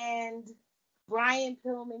 and Brian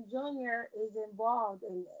Pillman Jr. is involved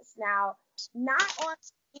in this. Now, not on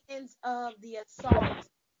the ends of the assault,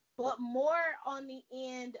 but more on the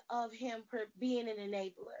end of him being an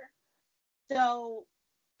enabler. So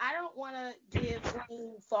I don't want to give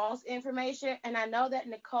any false information, and I know that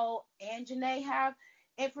Nicole and Janae have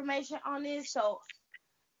information on this, so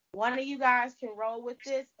one of you guys can roll with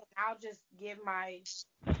this, and I'll just give my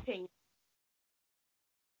opinion.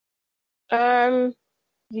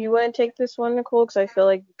 Do you want to take this one, Nicole? Because I feel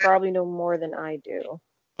like you probably know more than I do.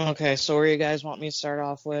 Okay, so where you guys want me to start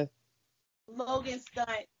off with? Logan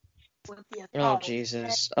Stunt with the Oh, assault.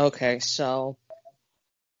 Jesus. Okay, so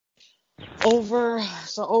over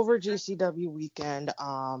GCW weekend,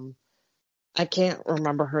 I can't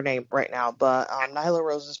remember her name right now, but Nyla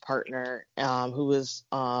Rose's partner, who is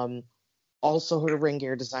also her ring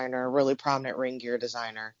gear designer, a really prominent ring gear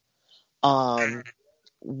designer,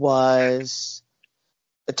 was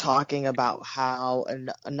talking about how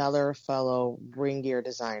another fellow ring gear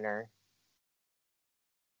designer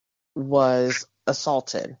was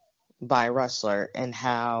assaulted by a wrestler, and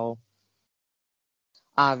how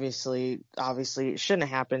obviously it shouldn't have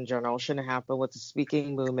happened, Jono. It shouldn't have happened with the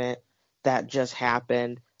speaking movement that just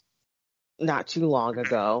happened not too long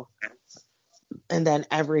ago, and then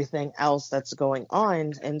everything else that's going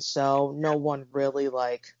on. And so no one really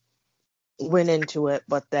went into it,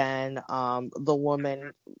 but then the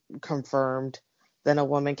woman confirmed, then a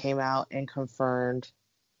woman came out and confirmed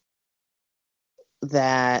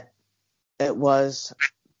that it was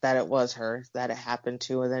her that it happened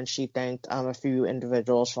to, and then she thanked a few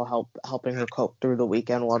individuals for helping her cope through the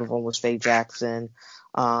weekend. One of them was Faye Jackson,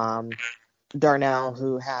 Darnell,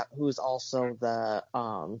 who's also the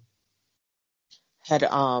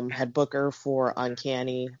head booker for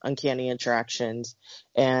Uncanny Attractions,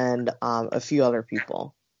 and a few other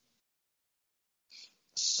people.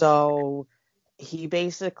 So he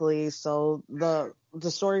basically, the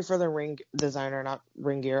story for the ring designer, not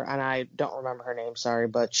ring gear, and I don't remember her name, sorry,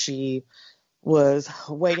 but she was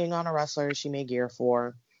waiting on a wrestler she made gear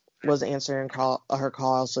for, was answering her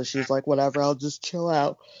call, so she's like, whatever, I'll just chill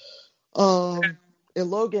out. And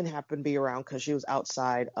Logan happened to be around because she was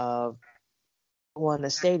outside of one of the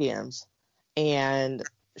stadiums, and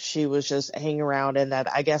she was just hanging around, and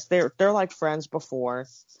that I guess they're like friends before.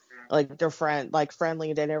 Like they're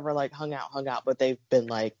friendly. They never hung out, but they've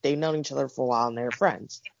known each other for a while and they're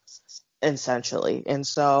friends, essentially. And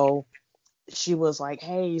so she was like,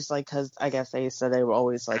 hey, he's like, because I guess they said they were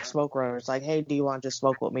always smoke runners. Like, hey, do you want to just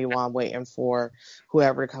smoke with me while I'm waiting for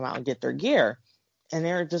whoever to come out and get their gear? And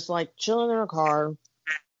they're just chilling in her car,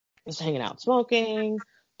 just hanging out, smoking,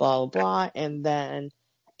 blah, blah, blah. And then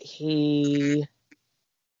he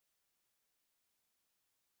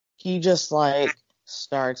he just like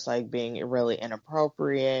starts like being really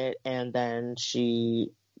inappropriate, and then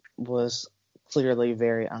she was clearly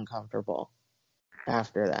very uncomfortable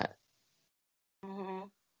after that. Mm-hmm.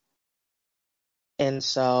 And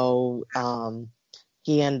so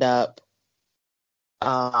he ended up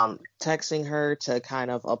texting her to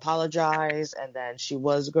kind of apologize, and then she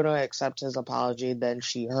was going to accept his apology. Then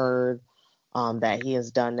she heard that he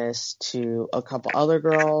has done this to a couple other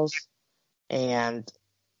girls, and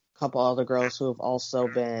a couple other girls who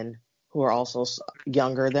are also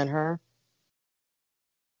younger than her.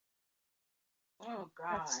 Oh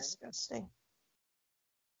God. That's disgusting.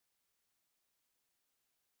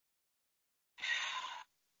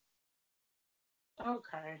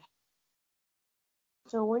 Okay.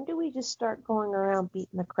 So when do we just start going around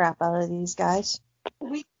beating the crap out of these guys?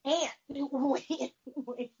 We can't.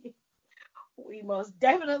 We most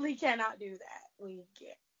definitely cannot do that. We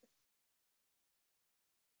can't.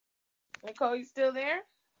 Nicole, you still there?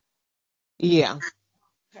 Yeah.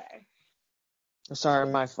 Okay. Sorry,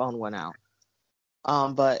 my phone went out.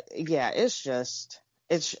 But yeah, it's just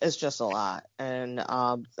a lot. And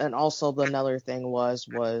also another thing was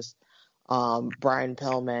Brian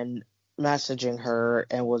Pillman messaging her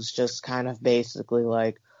and was just kind of basically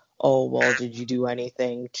like, oh, well, did you do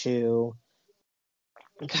anything to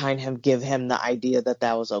kind of give him the idea that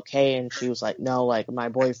that was okay? And she was like, no, like my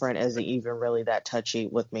boyfriend isn't even really that touchy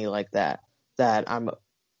with me like that,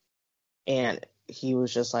 and he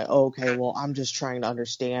was just like, oh, okay, well, I'm just trying to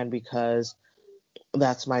understand because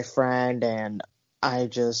that's my friend and I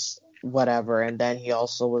just whatever. And then he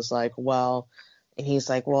also was like, well, and he's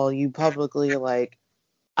like, well, you publicly like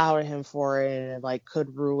outed him for it and it like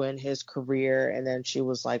could ruin his career. And then she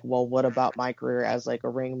was like, well, what about my career as like a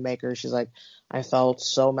ring maker? She's like, I felt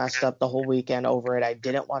so messed up the whole weekend over it. I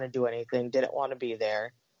didn't want to do anything, didn't want to be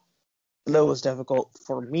there. It was difficult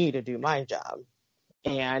for me to do my job.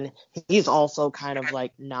 And he's also kind of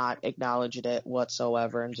like not acknowledged it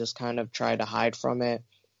whatsoever and just kind of tried to hide from it.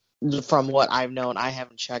 From what I've known, I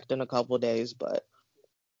haven't checked in a couple of days, but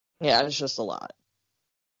yeah, it's just a lot.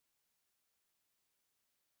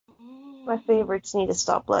 My favorites need to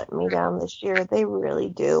stop letting me down this year. They really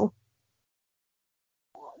do.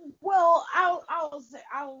 Well, I'll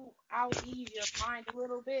ease your mind a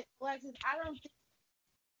little bit, Alexis. I don't think.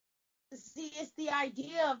 See, it's the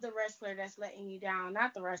idea of the wrestler that's letting you down,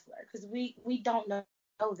 not the wrestler, because we don't know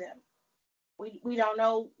them. We don't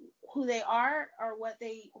know who they are or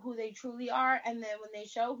who they truly are, and then when they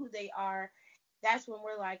show who they are, that's when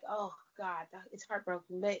we're like, oh God, it's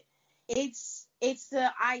heartbroken. But it's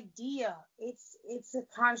the idea, it's a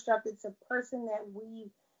construct, it's a person that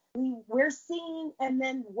we're seeing, and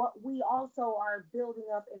then what we also are building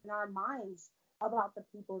up in our minds about the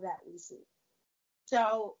people that we see.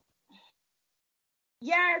 So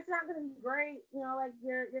yeah, it's not gonna be great. You know, like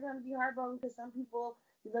you're gonna be heartbroken because some people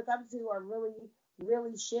you look up to are really,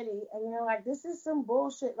 really shitty, and you're like, this is some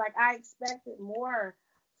bullshit. Like I expected more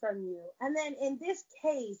from you. And then in this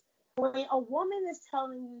case, when a woman is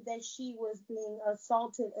telling you that she was being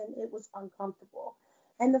assaulted and it was uncomfortable,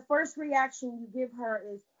 and the first reaction you give her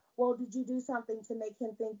is, well, did you do something to make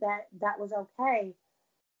him think that that was okay?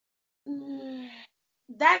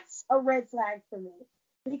 That's a red flag for me.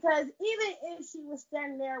 Because even if she was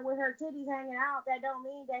standing there with her titties hanging out, that don't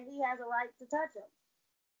mean that he has a right to touch them.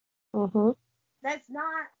 Mm-hmm. That's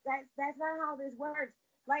not how this works.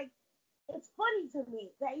 Like, it's funny to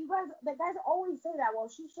me that the guys always say that. Well,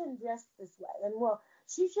 she shouldn't dress this way, and well,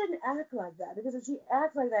 she shouldn't act like that because if she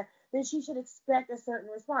acts like that, then she should expect a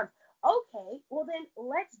certain response. Okay, well then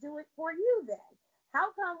let's do it for you then.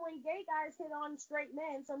 How come when gay guys hit on straight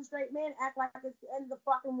men, some straight men act like it's the end of the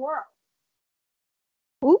fucking world?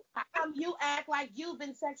 Ooh. How come you act like you've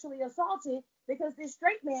been sexually assaulted because this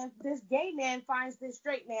gay man finds this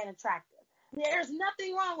straight man attractive? There's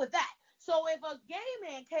nothing wrong with that. So if a gay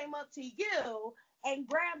man came up to you and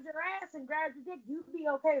grabbed your ass and grabbed your dick, you'd be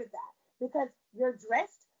okay with that because you're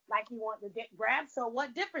dressed like you want your dick grabbed. So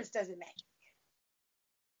what difference does it make?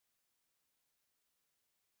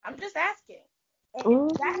 I'm just asking.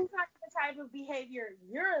 And if that's not the type of behavior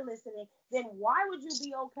you're eliciting, then why would you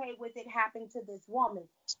be okay with it happening to this woman?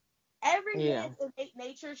 Every man's innate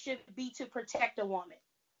nature should be to protect a woman.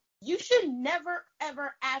 You should never,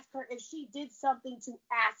 ever ask her if she did something to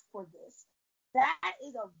ask for this. That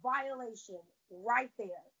is a violation right there.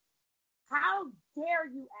 How dare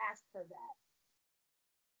you ask her that?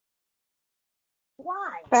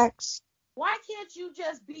 Why? Facts. Why can't you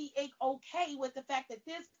just be okay with the fact that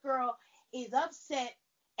this girl is upset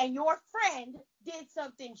and your friend did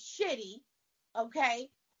something shitty, okay?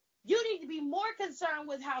 You need to be more concerned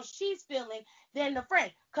with how she's feeling than the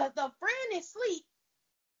friend. Because the friend is asleep.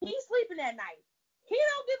 He's sleeping at night. He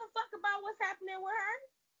don't give a fuck about what's happening with her.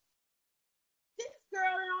 This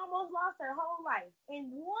girl almost lost her whole life. In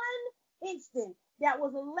one instant that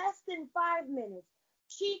was less than 5 minutes,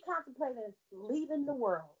 she contemplated leaving the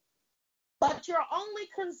world. But your only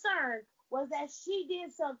concern was that she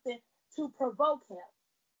did something to provoke him.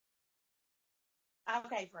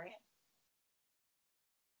 Okay, friend.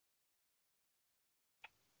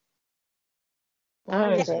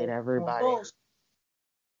 I just hate everybody. Bullshit.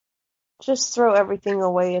 Just throw everything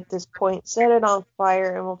away at this point. Set it on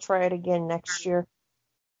fire, and we'll try it again next year.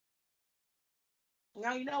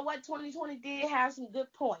 Now, you know what? 2020 did have some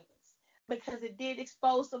good points because it did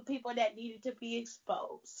expose some people that needed to be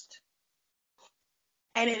exposed.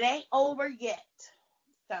 And it ain't over yet.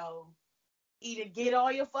 So either get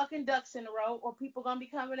all your fucking ducks in a row or people going to be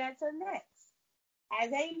coming at you next. As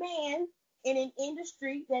a man in an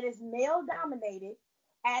industry that is male dominated,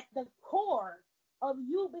 at the core of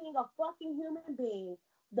you being a fucking human being,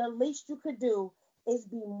 the least you could do is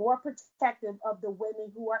be more protective of the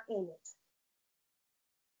women who are in it.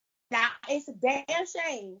 Now, it's a damn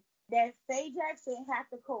shame that Faye Jackson has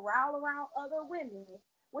to corral around other women,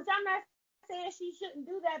 which I'm not saying she shouldn't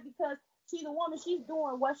do that because she's a woman, she's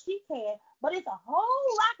doing what she can, but it's a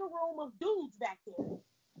whole locker room of dudes back there.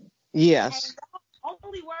 Yes. And y'all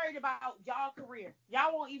only worried about y'all career.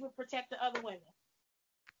 Y'all won't even protect the other women.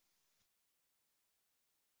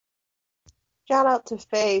 Shout out to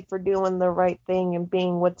Faye for doing the right thing and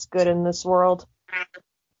being what's good in this world.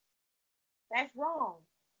 That's wrong.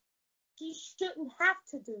 She shouldn't have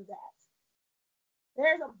to do that.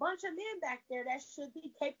 There's a bunch of men back there that should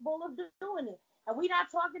be capable of doing it. And we're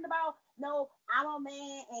not talking about, no, I'm a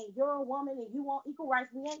man and you're a woman and you want equal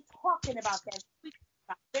rights. We ain't talking about that.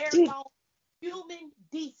 We're talking about human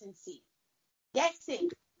decency. That's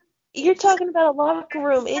it. You're talking about a locker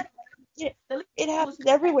room. It happens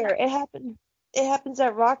everywhere. It happens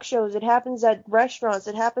at rock shows. It happens at restaurants.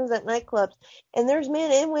 It happens at nightclubs. And there's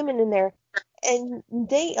men and women in there. And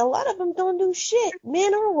a lot of them don't do shit,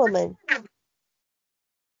 men or women.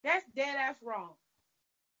 That's dead ass wrong.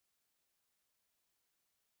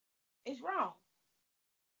 It's wrong.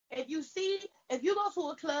 If you go to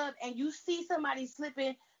a club and you see somebody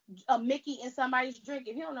slipping a Mickey in somebody's drink,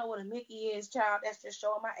 if you don't know what a Mickey is, child, that's just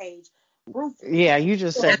showing my age. Yeah, you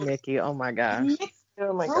just said Mickey. Oh my gosh.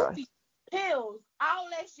 Oh my god. Pills, all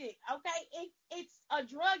that shit. Okay, it's a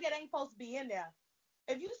drug that ain't supposed to be in there.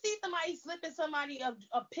 If you see somebody slipping somebody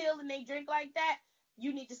a pill and they drink like that,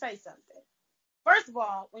 you need to say something. First of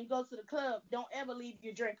all, when you go to the club, don't ever leave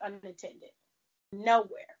your drink unattended.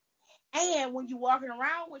 Nowhere. And when you're walking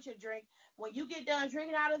around with your drink, when you get done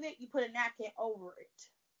drinking out of it, you put a napkin over it.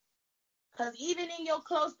 Because even in your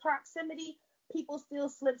close proximity, people still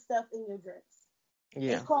slip stuff in your drinks.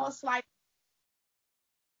 Yeah. It's called slide.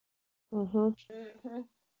 Mm-hmm.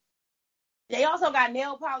 They also got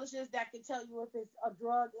nail polishes that can tell you if it's a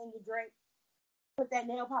drug in your drink. Put that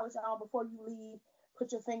nail polish on before you leave.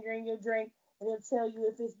 Put your finger in your drink, and it'll tell you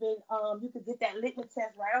if it's been. You could get that litmus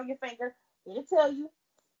test right on your finger. It'll tell you.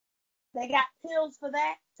 They got pills for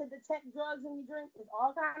that to detect drugs in your drink. There's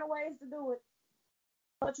all kind of ways to do it.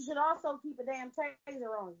 But you should also keep a damn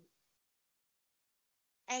taser on you.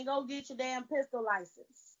 And go get your damn pistol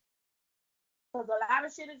license. Because a lot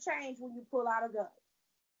of shit will change when you pull out a gun.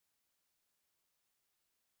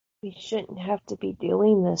 We shouldn't have to be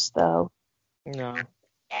doing this, though. No.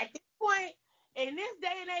 At this point, in this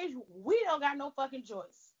day and age, we don't got no fucking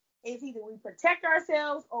choice. It's either we protect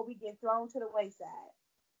ourselves or we get thrown to the wayside.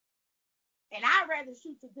 And I'd rather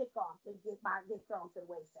shoot your dick off than get thrown to the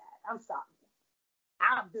wayside. I'm sorry.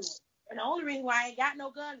 I'll do it. And the only reason why I ain't got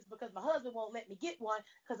no gun is because my husband won't let me get one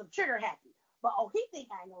because I'm trigger happy. But, he think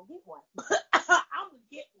I ain't going to get one. I'm going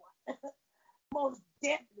to get one. Most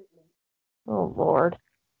definitely. Oh, Lord.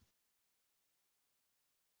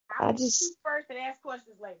 I just shoot first and ask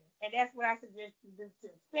questions later. And that's what I suggest you do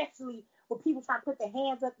too. Especially when people try to put their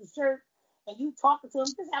hands up the shirt and you talking to them,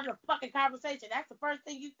 just having a fucking conversation. That's the first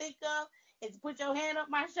thing you think of is to put your hand up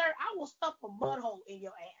my shirt. I will stuff a mud hole in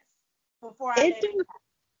your ass before I let you.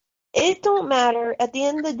 It don't matter. At the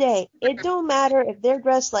end of the day, it don't matter if they're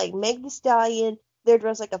dressed like Meg Thee Stallion, they're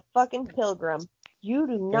dressed like a fucking pilgrim. You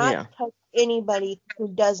do not touch anybody who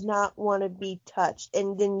does not want to be touched.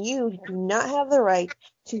 And then you do not have the right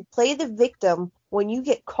to play the victim when you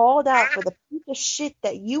get called out for the piece of shit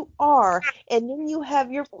that you are. And then you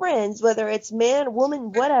have your friends, whether it's man,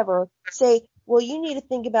 woman, whatever, say, well, you need to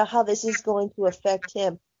think about how this is going to affect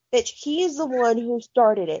him. Bitch, he is the one who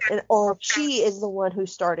started it, or she is the one who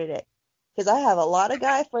started it. because I have a lot of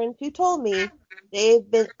guy friends who told me they've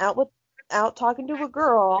been out talking to a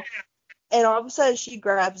girl, and all of a sudden she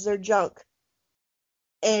grabs their junk.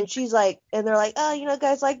 And she's like, and they're like, oh,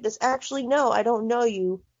 guys like this. Actually, no, I don't know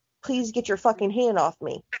you. Please get your fucking hand off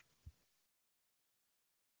me.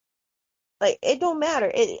 Like, it don't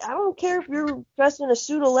matter. I don't care if you're dressed in a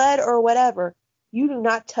suit of lead or whatever. You do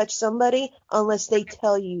not touch somebody unless they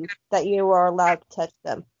tell you that you are allowed to touch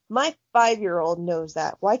them. My 5-year-old knows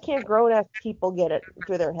that. Why can't grown-ass people get it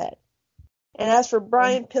through their head? And as for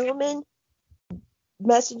Brian Pillman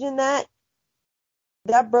messaging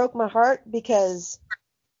that broke my heart because,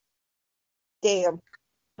 damn.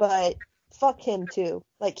 But fuck him too.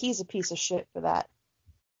 Like, he's a piece of shit for that.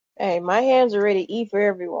 Hey, my hands are ready to eat for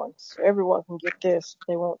everyone, so everyone can get this if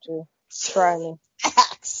they want to. Try me.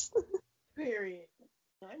 Facts. Period.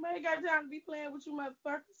 Anybody got time to be playing with you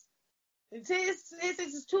motherfuckers? Since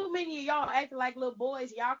it's too many of y'all acting like little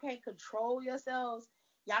boys, y'all can't control yourselves.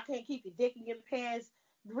 Y'all can't keep your dick in your pants.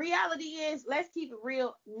 The reality is, let's keep it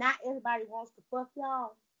real. Not everybody wants to fuck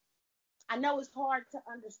y'all. I know it's hard to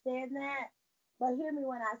understand that, but hear me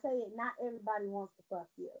when I say it. Not everybody wants to fuck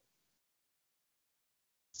you.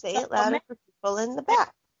 Say it louder for people in the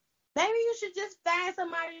back. Maybe you should just find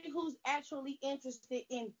somebody who's actually interested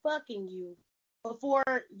in fucking you before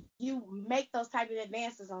you make those type of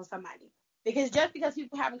advances on somebody. Because just because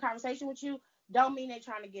people having a conversation with you don't mean they're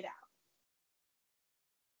trying to get out.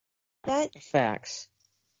 That Facts.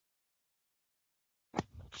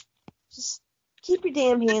 just keep your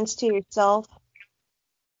damn hands to yourself.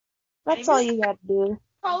 That's all you got to do.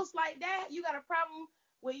 Post like that, you got a problem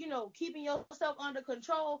with, keeping yourself under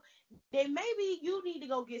control, then maybe you need to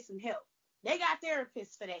go get some help. They got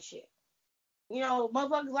therapists for that shit.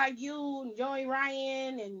 Motherfuckers like you and Joey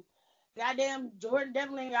Ryan and goddamn Jordan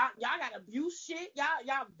Devlin, y'all got abuse shit.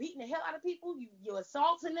 Y'all beating the hell out of people. You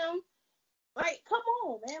assaulting them. Like, come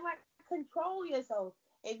on, man. Like, control yourself.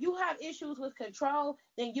 If you have issues with control,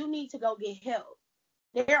 then you need to go get help.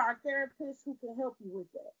 There are therapists who can help you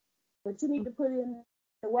with that. But you need to put in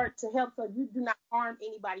the work to help so you do not harm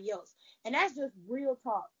anybody else. And that's just real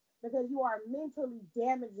talk, because you are mentally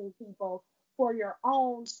damaging people for your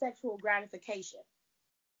own sexual gratification.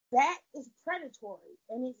 That is predatory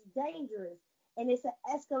and it's dangerous and it's an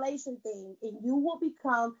escalation thing, and you will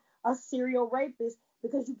become a serial rapist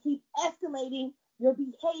because you keep escalating your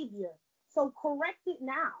behavior. So correct it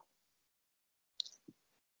now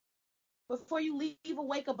before you leave a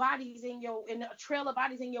wake of bodies in a trail of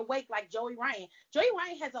bodies in your wake like Joey Ryan. Joey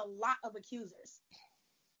Ryan has a lot of accusers.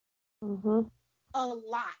 Mm-hmm. A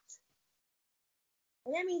lot.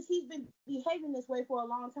 And that means he's been behaving this way for a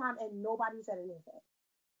long time and nobody said anything.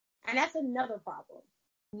 And that's another problem.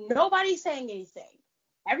 Nobody's saying anything.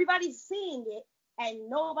 Everybody's seeing it and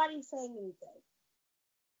nobody's saying anything.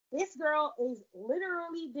 This girl is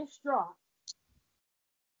literally distraught,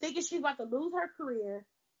 thinking she's about to lose her career,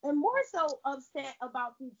 and more so upset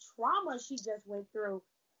about the trauma she just went through.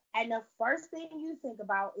 And the first thing you think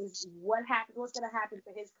about is what's going to happen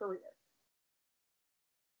to his career.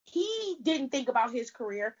 He didn't think about his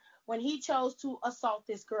career when he chose to assault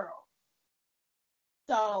this girl.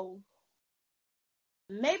 So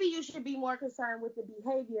maybe you should be more concerned with the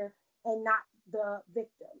behavior and not the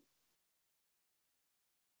victim.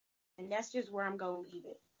 And that's just where I'm going to leave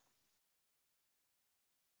it.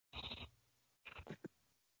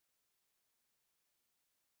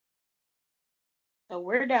 So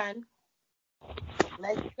we're done.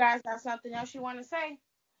 Unless you guys have something else you want to say.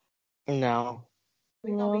 No.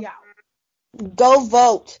 We're going to be out. Go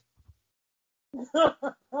vote.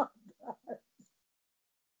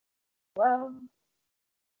 Well,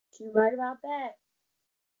 she's right about that.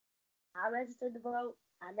 I registered to vote.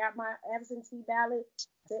 I got my absentee ballot.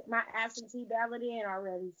 Sent my absentee ballot in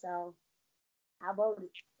already, so I voted.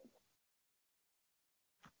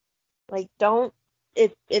 Like,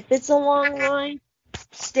 if it's a long line,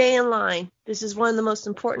 stay in line. This is one of the most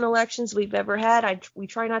important elections we've ever had. We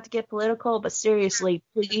try not to get political, but seriously,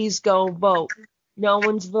 please go vote. No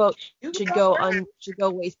one's vote should go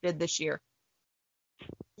wasted this year.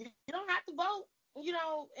 You don't have to vote,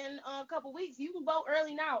 in a couple weeks. You can vote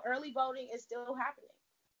early now. Early voting is still happening.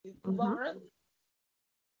 You can vote early.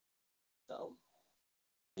 So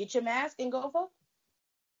get your mask and go vote.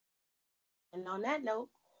 And on that note,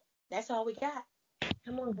 that's all we got.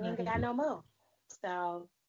 Come on, we ain't got no more. So